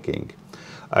decision making.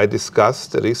 I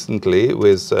discussed recently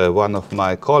with one of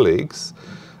my colleagues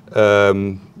a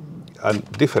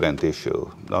different issue,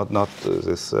 not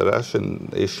this Russian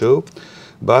issue,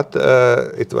 but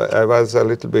I was a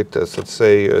little bit, so to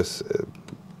say,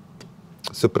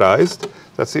 surprised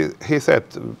that he said,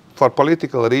 for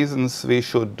political reasons, we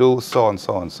should do so and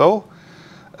so and so.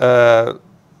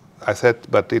 I said,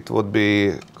 but it would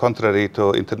be contrary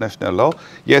to international law.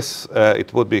 Yes,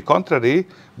 it would be contrary,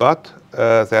 but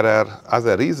there are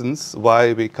other reasons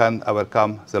why we can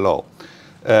overcome the law.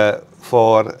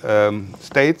 For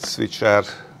states which are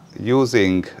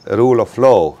using rule of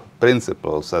law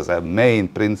principles as a main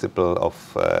principle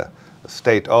of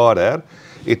state order,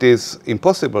 it is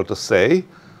impossible to say,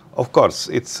 of course,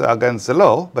 it's against the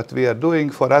law, but we are doing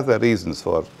for other reasons,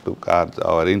 to guard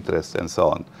our interests and so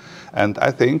on. And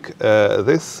I think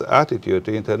this attitude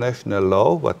to international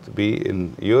law, what we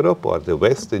in Europe or the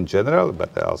West in general,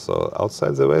 but also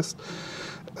outside the West,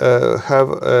 have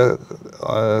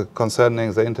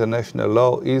concerning the international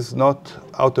law is not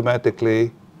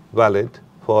automatically valid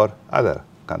for other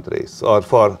countries or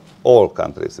for all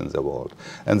countries in the world.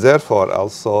 And therefore,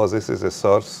 also, this is a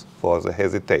source for the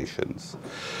hesitations.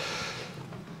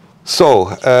 So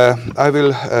I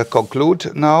will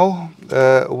conclude now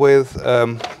with,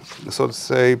 so to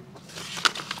say,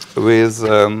 with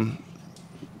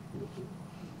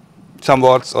some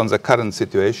words on the current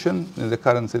situation. In the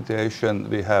current situation,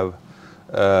 we have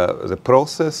the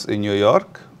process in New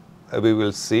York. We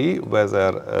will see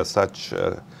whether such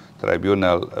a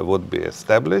tribunal would be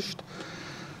established.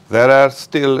 There are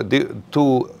still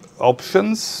two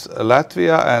options.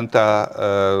 Latvia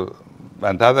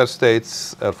and other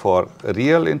states are for a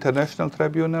real international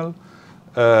tribunal.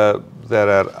 There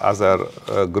are other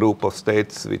group of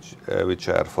states which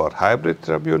are for hybrid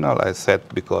tribunal. I said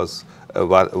because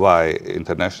why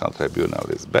international tribunal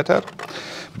is better.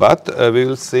 But we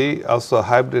will see also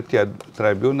hybrid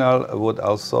tribunal would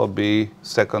also be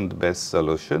second best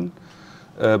solution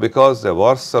because the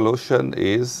worst solution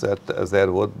is that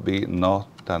there would be not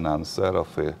an answer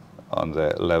on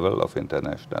the level of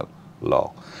international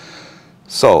law.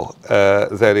 So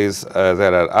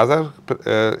there are other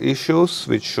issues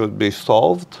which should be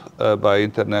solved by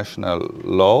international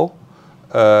law,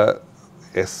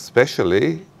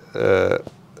 especially the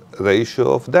issue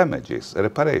of damages,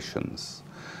 reparations.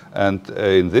 And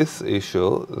in this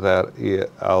issue, there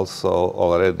are also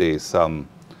already some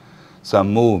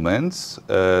movements.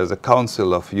 The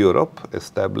Council of Europe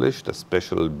established a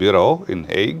special bureau in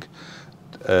Hague,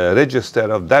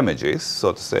 register of damages,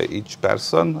 so to say, each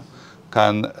person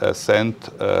can send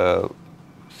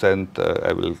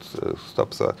I will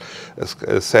stop, sir,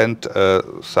 send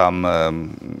some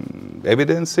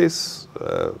evidences,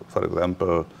 for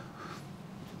example,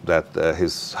 that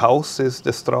his house is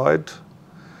destroyed,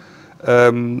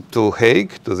 to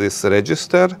Hague, to this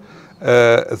register.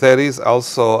 There is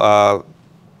also a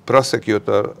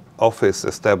prosecutor office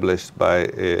established by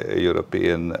a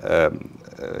European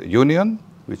Union,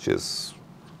 which is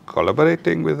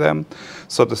collaborating with them.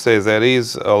 So to say, there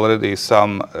is already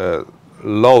some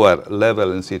lower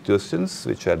level institutions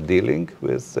which are dealing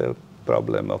with the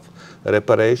problem of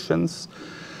reparations.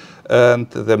 And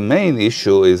the main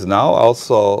issue is now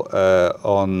also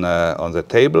on the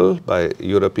table by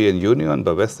European Union,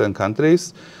 by Western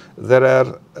countries. There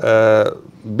are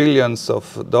billions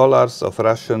of dollars of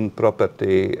Russian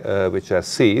property which are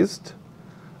seized.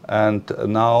 And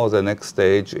now the next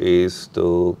stage is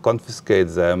to confiscate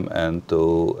them and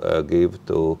to give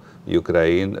to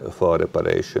Ukraine for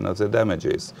reparation of the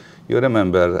damages. You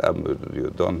remember,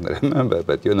 you don't remember,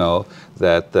 but you know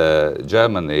that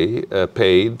Germany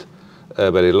paid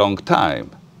a very long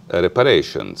time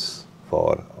reparations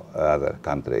for other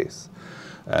countries.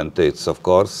 And it's, of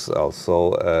course,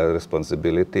 also a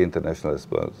responsibility, international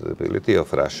responsibility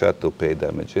of Russia to pay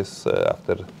damages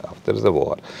after the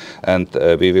war. And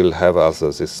we will have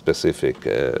also this specific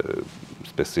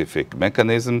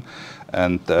mechanism.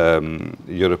 And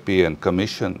European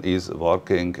Commission is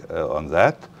working on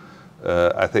that.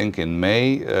 I think in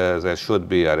May there should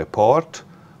be a report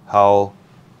how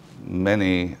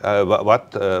many,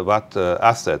 what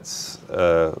assets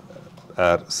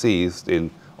are seized in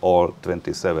all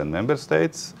 27 member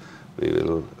states. We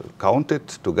will count it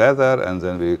together and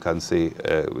then we can see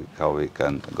how we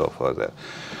can go further.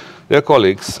 Dear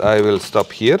colleagues, I will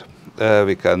stop here.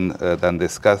 We can then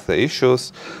discuss the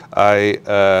issues. I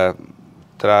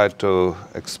try to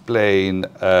explain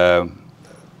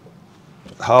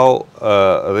how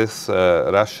this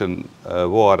Russian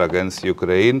war against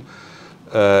Ukraine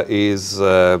is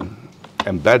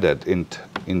embedded in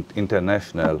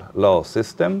international law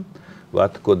system.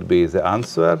 What could be the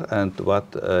answer and what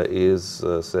is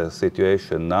the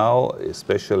situation now,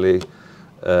 especially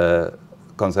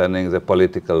concerning the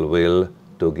political will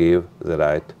to give the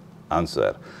right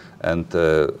answer. And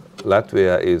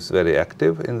Latvia is very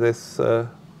active in this,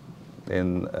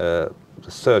 in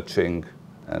searching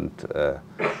and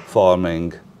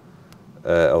forming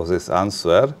of this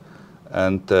answer,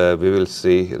 and we will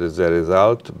see the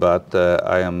result, but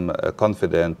I am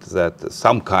confident that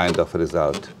some kind of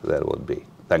result there would be.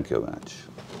 Thank you very much.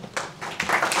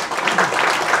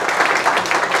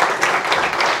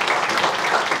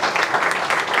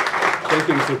 Thank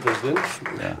you, Mr. President,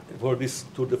 for this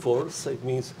tour de force. It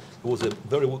means it was a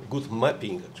very good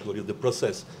mapping, actually, of the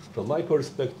process. From my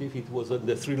perspective, it was on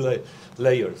the three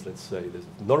layers, let's say. The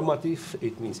normative,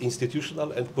 it means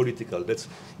institutional and political. That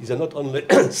is not only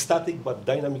static but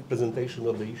dynamic presentation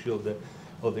of the issue of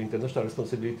the international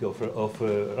responsibility of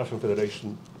Russian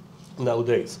Federation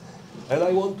nowadays. And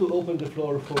I want to open the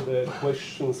floor for the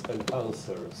questions and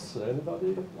answers.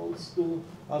 Anybody wants to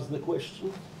ask the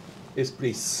question? Yes,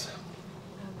 please.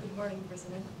 Good morning,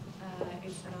 President.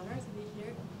 It's an honor to be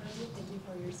here. Thank you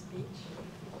for your speech.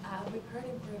 We've heard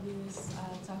in previous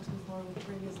talks before with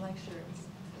previous lectures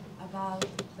about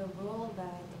the role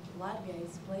that Latvia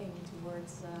is playing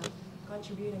towards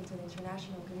contributing to the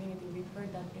international community. We've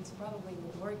heard that it's probably in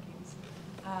the workings.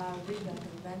 Riga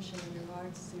Convention in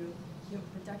regards to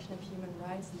protection of human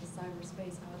rights in the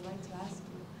cyberspace. I would like to ask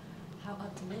you how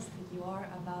optimistic you are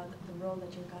about the role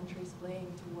that your country is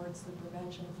playing towards the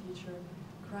prevention of future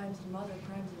crimes from other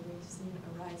crimes that we've seen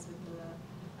arise with the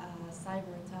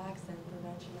cyber attacks and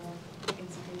prevention of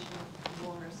incitation of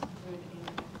wars through the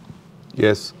internet.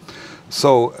 Yes.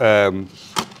 So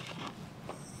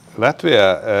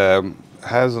Latvia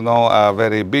has now a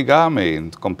very big army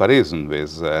in comparison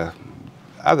with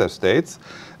other states,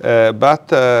 but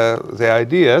the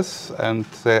ideas and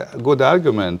the good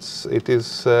arguments, it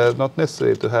is not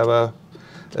necessary to have a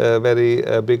very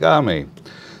big army.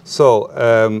 So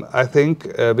I think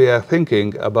we are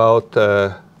thinking about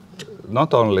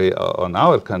not only on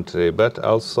our country, but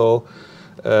also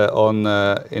on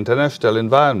international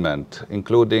environment,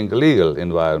 including legal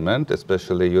environment,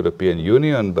 especially European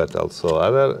Union, but also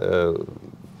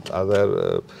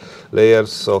other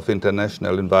layers of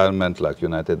international environment like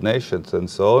United Nations and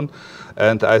so on.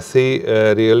 And I see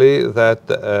really that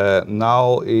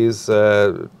now is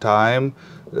time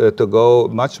to go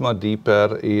much more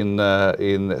deeper in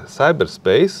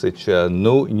cyberspace. It's a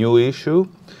new issue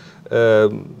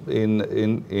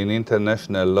in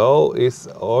international law. Is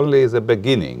only the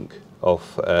beginning of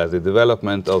the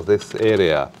development of this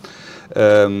area.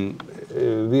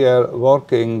 We are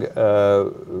working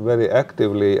very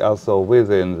actively also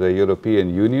within the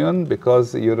European Union,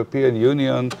 because the European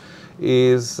Union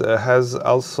has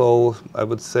also, I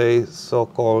would say,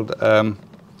 so-called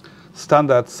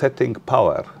standard setting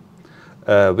power.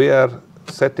 We are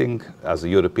setting, as a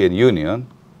European Union,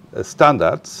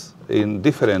 standards in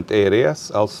different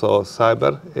areas, also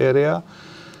cyber area,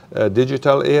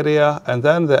 digital area, and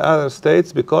then the other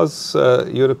states, because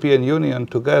European Union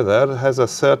together has a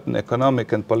certain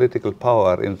economic and political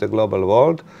power in the global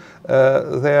world,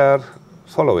 they are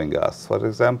following us. For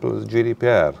example, the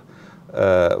GDPR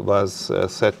was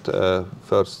set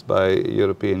first by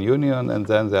European Union, and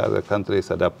then the other countries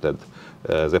adopted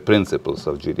the principles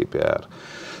of GDPR.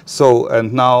 So,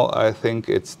 and now I think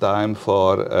it's time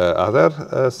for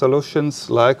other solutions,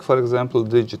 like, for example,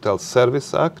 Digital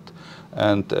Service Act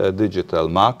and Digital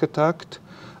Market Act.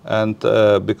 And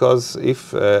because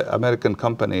if American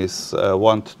companies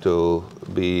want to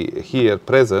be here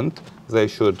present, they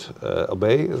should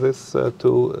obey these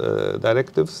two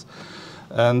directives.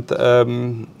 And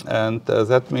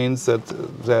that means that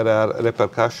there are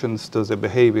repercussions to the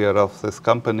behavior of these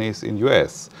companies in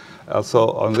US.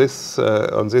 Also, on this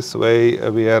way,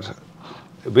 we are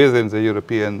within the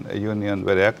European Union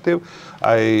very active.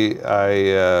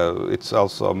 It's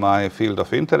also my field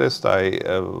of interest.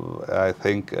 I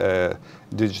think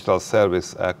Digital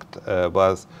Service Act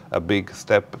was a big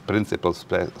principal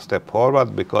step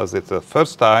forward, because it's the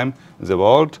first time in the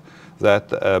world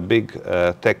that big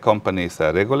tech companies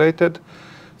are regulated.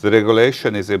 The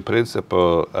regulation is in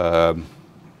principle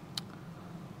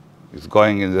is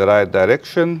going in the right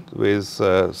direction with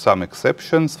some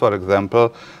exceptions. For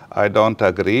example, I don't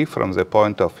agree from the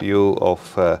point of view of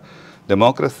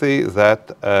democracy that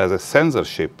the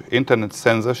censorship, internet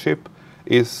censorship,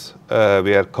 is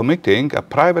we are committing a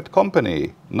private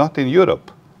company, not in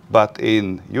Europe, but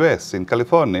in US, in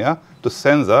California, to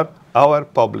censor our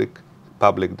public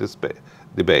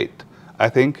debate. I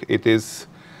think it is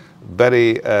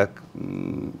very,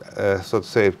 so to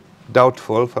say,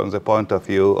 doubtful from the point of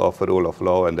view of rule of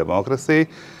law and democracy.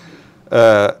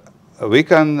 We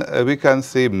can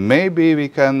see maybe we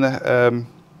can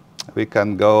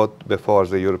go before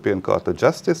the European Court of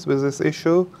Justice with this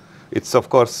issue. It's of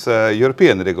course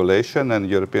European regulation, and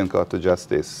European Court of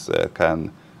Justice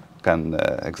can can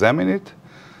examine it.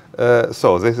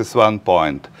 So this is one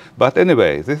point. But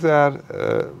anyway, these are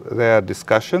their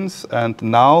discussions, and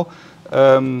now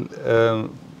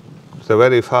the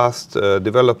very fast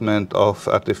development of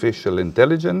artificial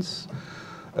intelligence,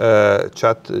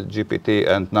 ChatGPT,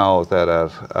 and now there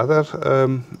are other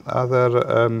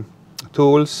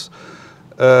tools.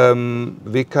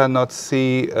 We cannot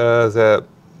see the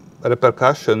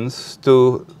repercussions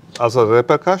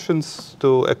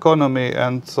to economy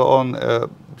and so on.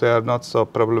 They are not so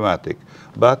problematic,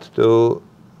 but to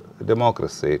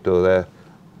democracy, to the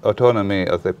autonomy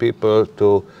of the people,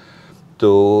 to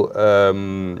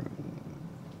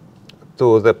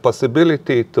the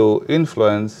possibility to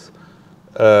influence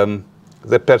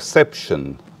the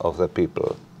perception of the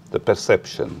people, the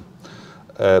perception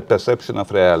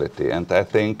of reality. And I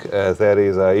think there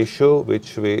is an issue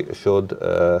which we should,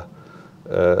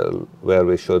 where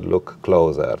we should look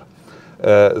closer.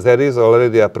 There is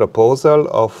already a proposal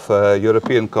of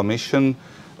European Commission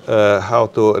how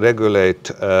to regulate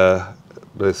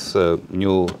these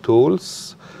new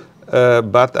tools,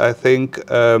 but I think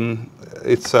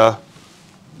it's a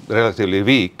relatively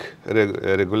weak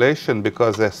regulation,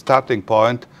 because the starting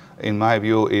point, in my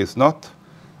view, is not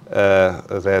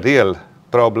the real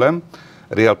problem.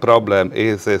 Real problem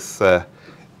is this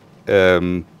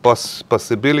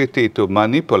possibility to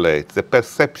manipulate the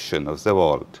perception of the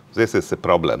world. This is the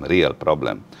problem, real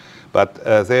problem. But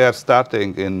they are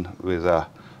starting with a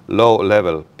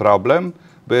low-level problem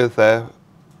with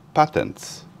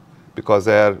patents, because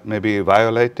they are maybe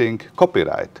violating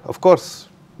copyright. Of course,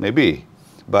 maybe,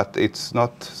 but it's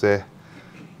not the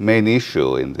main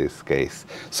issue in this case.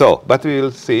 So, but we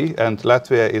will see, and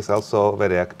Latvia is also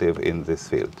very active in this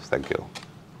field. Thank you.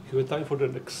 You have time for the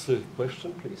next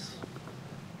question, please.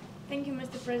 Thank you,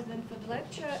 Mr. President, for the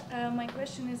lecture. My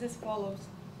question is as follows.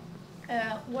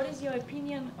 What is your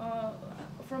opinion,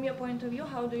 from your point of view,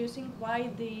 how do you think why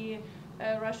the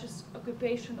Russia's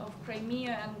occupation of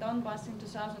Crimea and Donbass in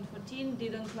 2014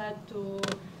 didn't lead to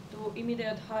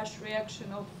immediate harsh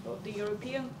reaction of the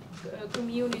European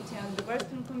community and the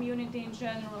Western community in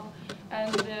general?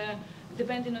 And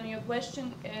depending on your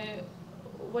question,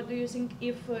 what do you think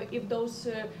if those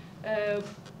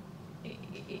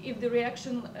if the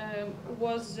reaction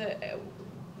was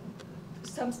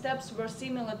some steps were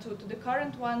similar to the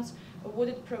current ones, would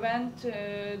it prevent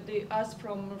us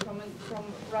from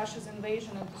Russia's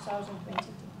invasion in 2022?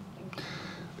 Thank you.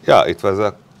 Yeah, it was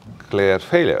a clear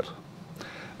failure.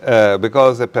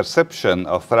 Because the perception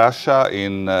of Russia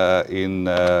in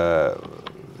the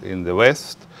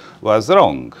West was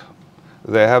wrong.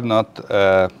 They have not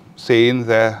seen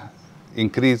the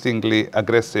increasingly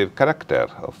aggressive character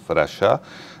of Russia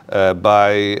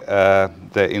by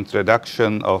the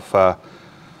introduction of a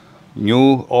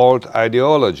new old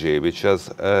ideology, which is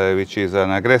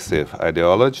an aggressive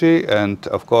ideology, and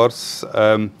of course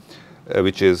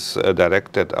which is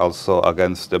directed also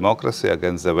against democracy,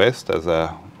 against the West as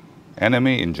a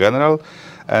enemy in general.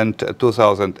 And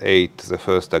 2008, the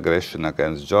first aggression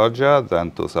against Georgia,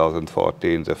 then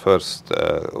 2014, the first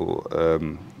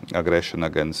aggression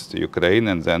against Ukraine,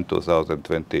 and then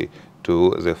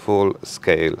 2022, the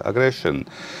full-scale aggression.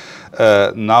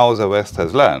 Now the West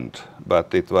has learned,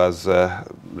 but it was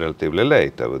relatively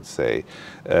late, I would say.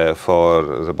 For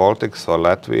the Baltics, for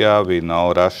Latvia, we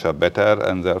know Russia better,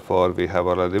 and therefore we have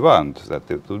already warned that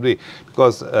it would be.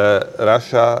 Because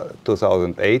Russia,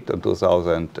 2008 and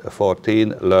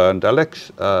 2014, learned a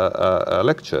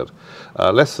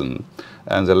lesson.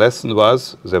 And the lesson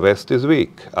was, the West is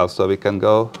weak, also we can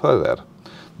go further.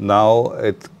 Now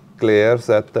it's clear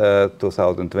that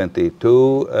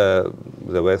 2022,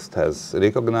 the West has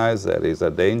recognized there is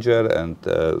a danger, and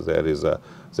the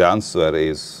answer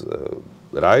is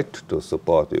right, to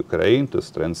support Ukraine, to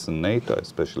strengthen NATO,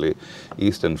 especially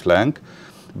eastern flank.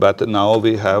 But now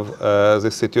we have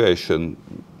this situation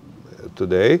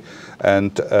today,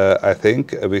 and I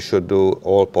think we should do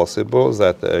all possible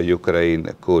that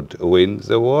Ukraine could win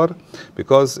the war,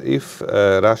 because if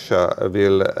Russia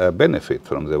will benefit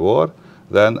from the war,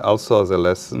 then also the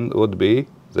lesson would be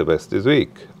the West is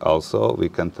weak. Also, we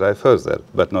can try further,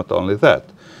 but not only that,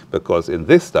 because in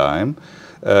this time,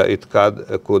 it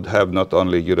could have not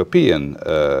only European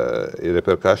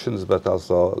repercussions, but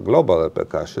also global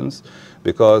repercussions,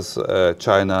 because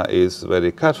China is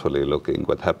very carefully looking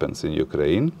what happens in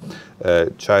Ukraine.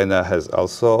 China has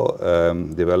also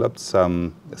developed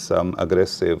some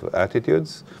aggressive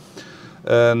attitudes,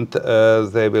 and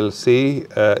they will see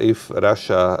if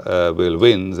Russia will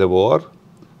win the war.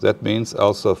 That means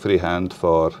also free hand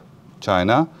for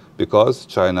China, because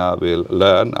China will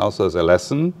learn also the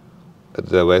lesson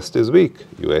the West is weak,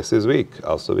 US is weak.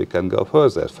 Also, we can go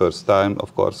further. First time,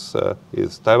 of course,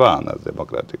 is Taiwan, a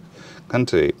democratic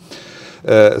country.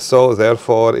 So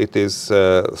therefore, it is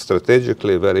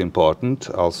strategically very important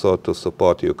also to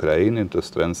support Ukraine and to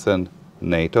strengthen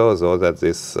NATO, so that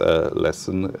this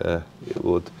lesson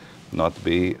would not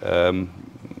be,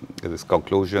 this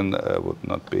conclusion would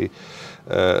not be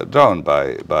drawn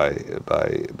by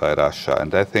Russia.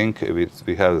 And I think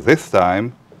we have this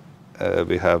time,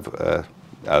 we have,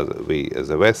 as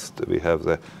the West, we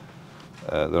have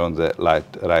drawn the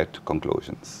right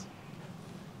conclusions.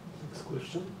 Next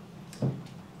question.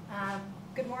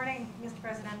 Good morning, Mr.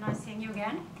 President. Nice seeing you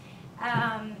again.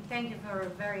 Thank you for a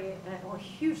very, or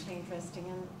hugely interesting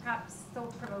and perhaps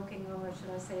thought-provoking, or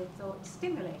should I say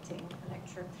thought-stimulating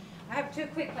lecture. I have two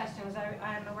quick questions. I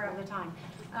am aware of the time.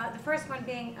 The first one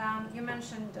being, you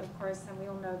mentioned, of course, and we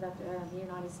all know that the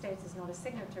United States is not a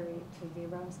signatory to the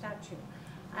Rome Statute.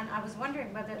 And I was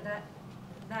wondering whether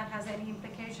that has any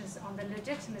implications on the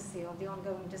legitimacy of the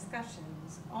ongoing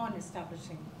discussions on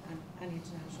establishing an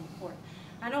international court.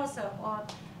 And also,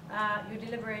 you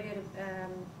deliberated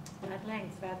at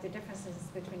length about the differences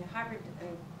between a hybrid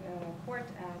court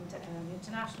and an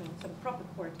international, sort of proper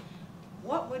court.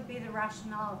 What would be the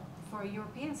rationale for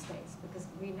European states? Because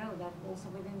we know that also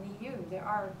within the EU, there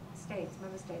are states,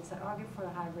 member states, that argue for a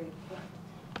hybrid court.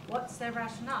 What's their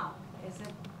rationale? Is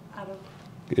it out of...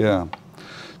 Yeah.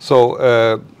 So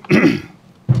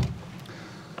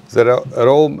the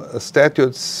Rome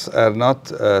statutes are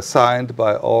not signed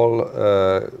by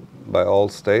all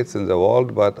states in the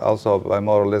world, but also by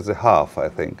more or less a half, I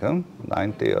think,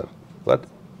 90 or what?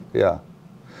 Yeah.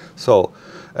 So,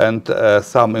 and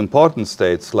some important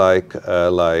states like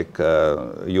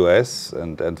US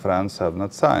and France have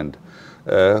not signed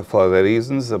for the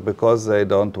reasons because they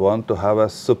don't want to have a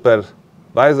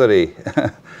supervisory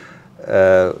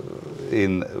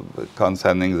in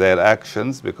concerning their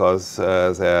actions, because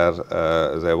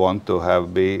they want to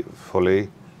be fully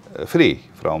free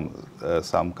from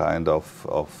some kind of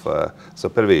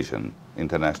supervision,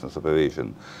 international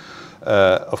supervision.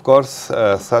 Of course,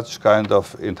 such kind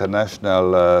of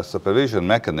international supervision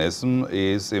mechanism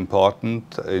is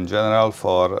important in general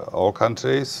for all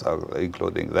countries,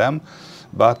 including them,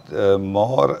 but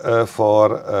more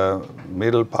for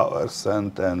middle powers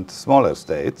and smaller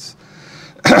states,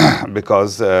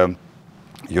 because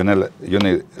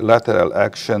unilateral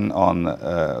action on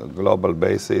a global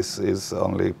basis is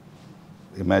only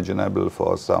imaginable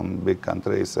for some big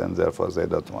countries, and therefore they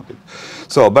don't want it.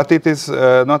 So, but it is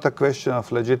not a question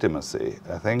of legitimacy.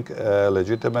 I think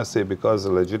legitimacy, because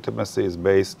legitimacy is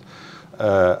based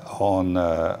on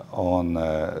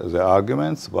the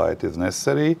arguments why it is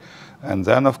necessary, and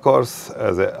then of course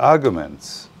the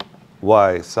arguments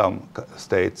why some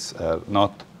states are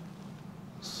not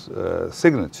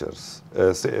signatures,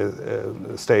 member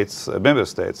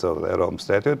states of the Rome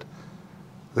Statute.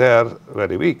 They are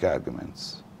very weak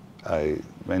arguments. I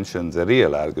mentioned the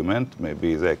real argument.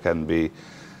 Maybe they can be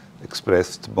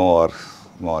expressed more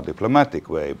diplomatic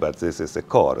way, but this is the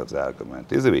core of the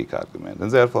argument. It's a weak argument, and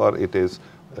therefore it is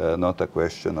not a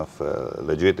question of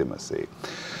legitimacy.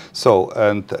 So,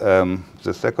 and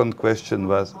the second question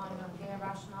was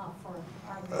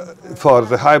for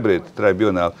the hybrid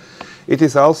tribunal. It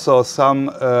is also some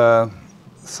I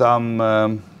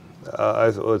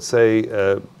would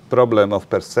say, problem of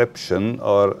perception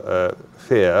or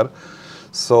fear,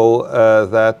 so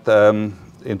that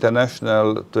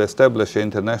to establish an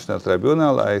international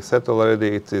tribunal, I said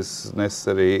already, it is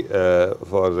necessary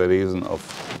for the reason of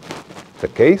the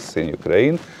case in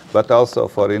Ukraine, but also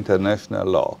for international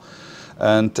law.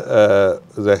 And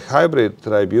the hybrid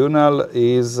tribunal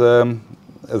is,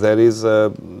 there is,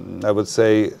 I would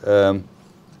say,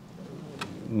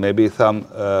 maybe some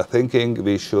thinking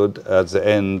we should at the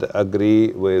end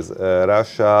agree with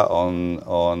Russia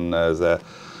on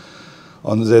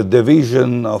the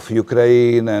division of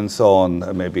Ukraine and so on,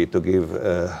 maybe to give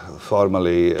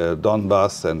formally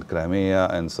Donbass and Crimea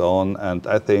and so on. And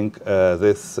I think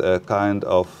this kind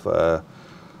of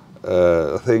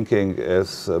thinking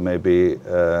is maybe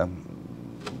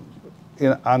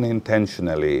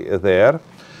unintentionally there.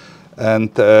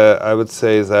 And I would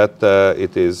say that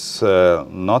it is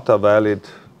not a valid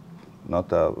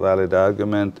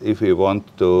argument. If we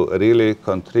want to really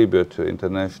contribute to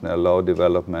international law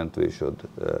development, we should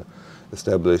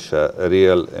establish a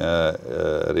real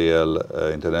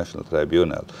international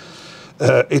tribunal.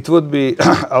 It would be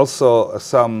also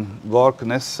some work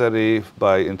necessary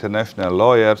by international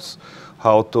lawyers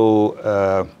how to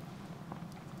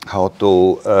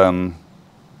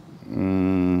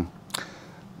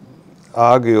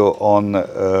argue on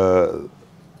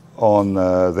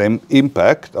the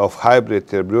impact of hybrid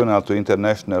tribunal to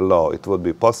international law. It would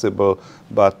be possible,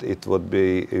 but it would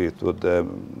be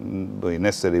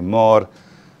necessary more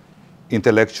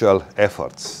intellectual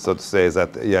efforts. So to say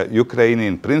that, yeah,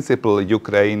 Ukrainian principle,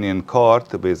 Ukrainian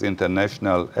court with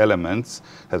international elements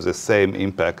has the same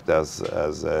impact as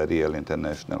a real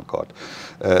international court.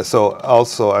 So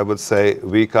also I would say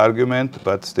weak argument,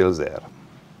 but still there.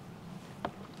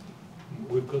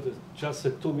 We've got just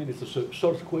 2 minutes, a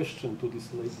short question to this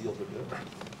lady over there.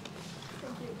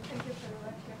 Thank you for the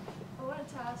lecture. I wanted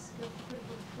to ask a bit of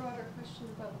a broader question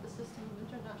about the system of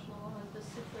international law and this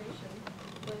situation.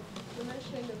 With the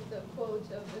mentioning of the quote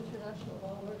of international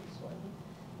law works when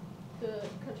the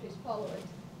countries follow it.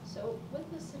 So with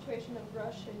this situation of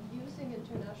Russia using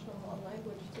international law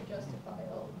language to justify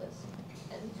all of this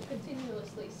and to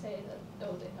continuously say that,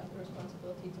 oh, they have the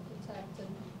responsibility to protect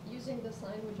and using this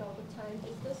language all the time,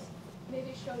 does this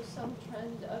maybe show some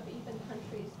trend of even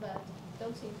countries that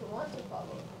don't seem to want to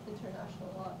follow international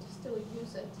law to still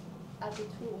use it as a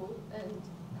tool, and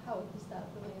how does that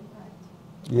really impact?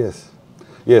 Yes.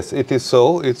 Yes, it is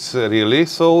so. It's really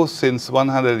so. Since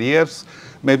 100 years,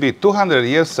 maybe 200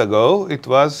 years ago, it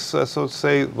was, so to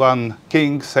say, one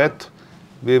king said,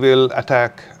 we will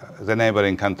attack the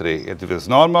neighboring country. It was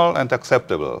normal and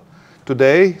acceptable.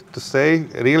 Today, to say,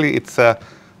 really, it's an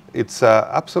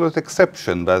absolute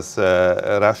exception, as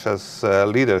Russia's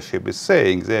leadership is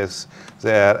saying. This,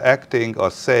 they are acting or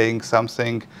saying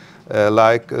something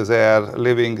like they are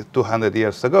living 200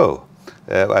 years ago.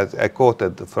 I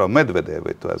quoted from Medvedev,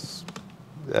 it was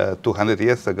 200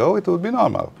 years ago, it would be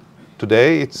normal.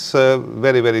 Today, it's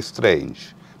very, very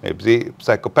strange, maybe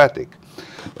psychopathic.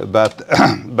 But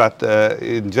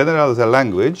in general, the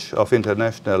language of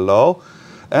international law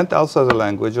and also the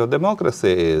language of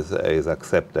democracy is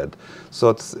accepted.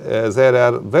 So there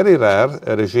are very rare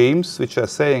regimes which are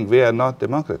saying we are not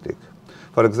democratic.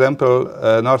 For example,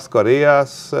 North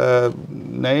Korea's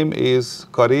name is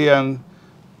Korean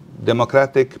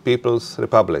Democratic People's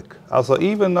Republic. Also,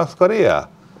 even North Korea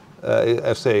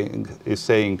is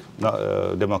saying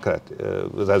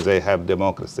that they have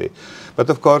democracy. But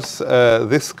of course,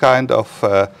 this kind of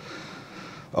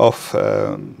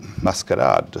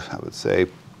masquerade, I would say,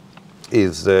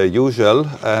 is usual.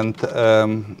 And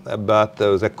but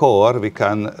the core we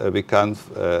can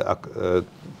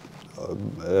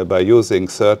by using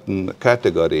certain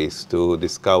categories to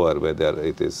discover whether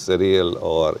it is real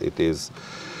or it is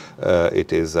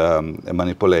a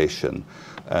manipulation,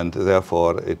 and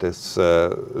therefore it's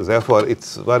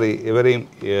very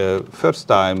first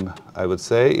time, I would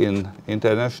say, in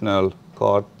international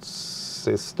court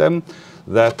system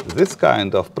that this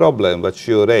kind of problem which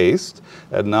you raised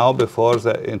and now before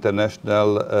the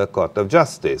International Court of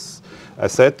Justice. I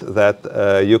said that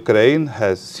Ukraine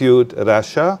has sued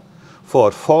Russia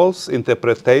for false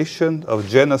interpretation of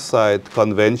genocide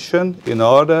convention in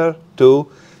order to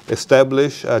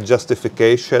establish a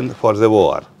justification for the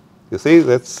war. You see,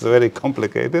 that's very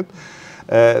complicated.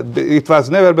 It was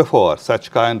never before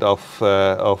such kind of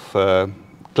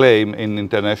claim in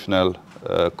international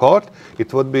court.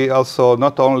 It would be also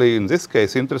not only in this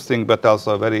case interesting, but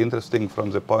also very interesting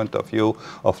from the point of view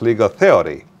of legal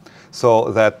theory.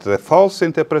 So that the false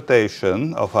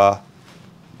interpretation of a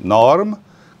norm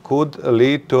could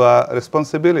lead to a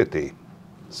responsibility.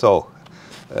 So,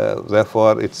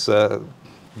 therefore, it's a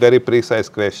very precise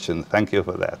question. Thank you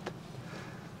for that.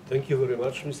 Thank you very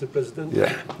much, Mr. President.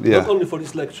 Yeah. Not only for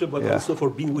this lecture, but also for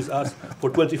being with us for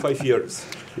 25 years.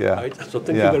 Yeah. Right? So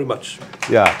thank you very much.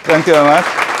 Yeah, thank you very much.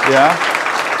 Yeah,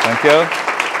 thank you.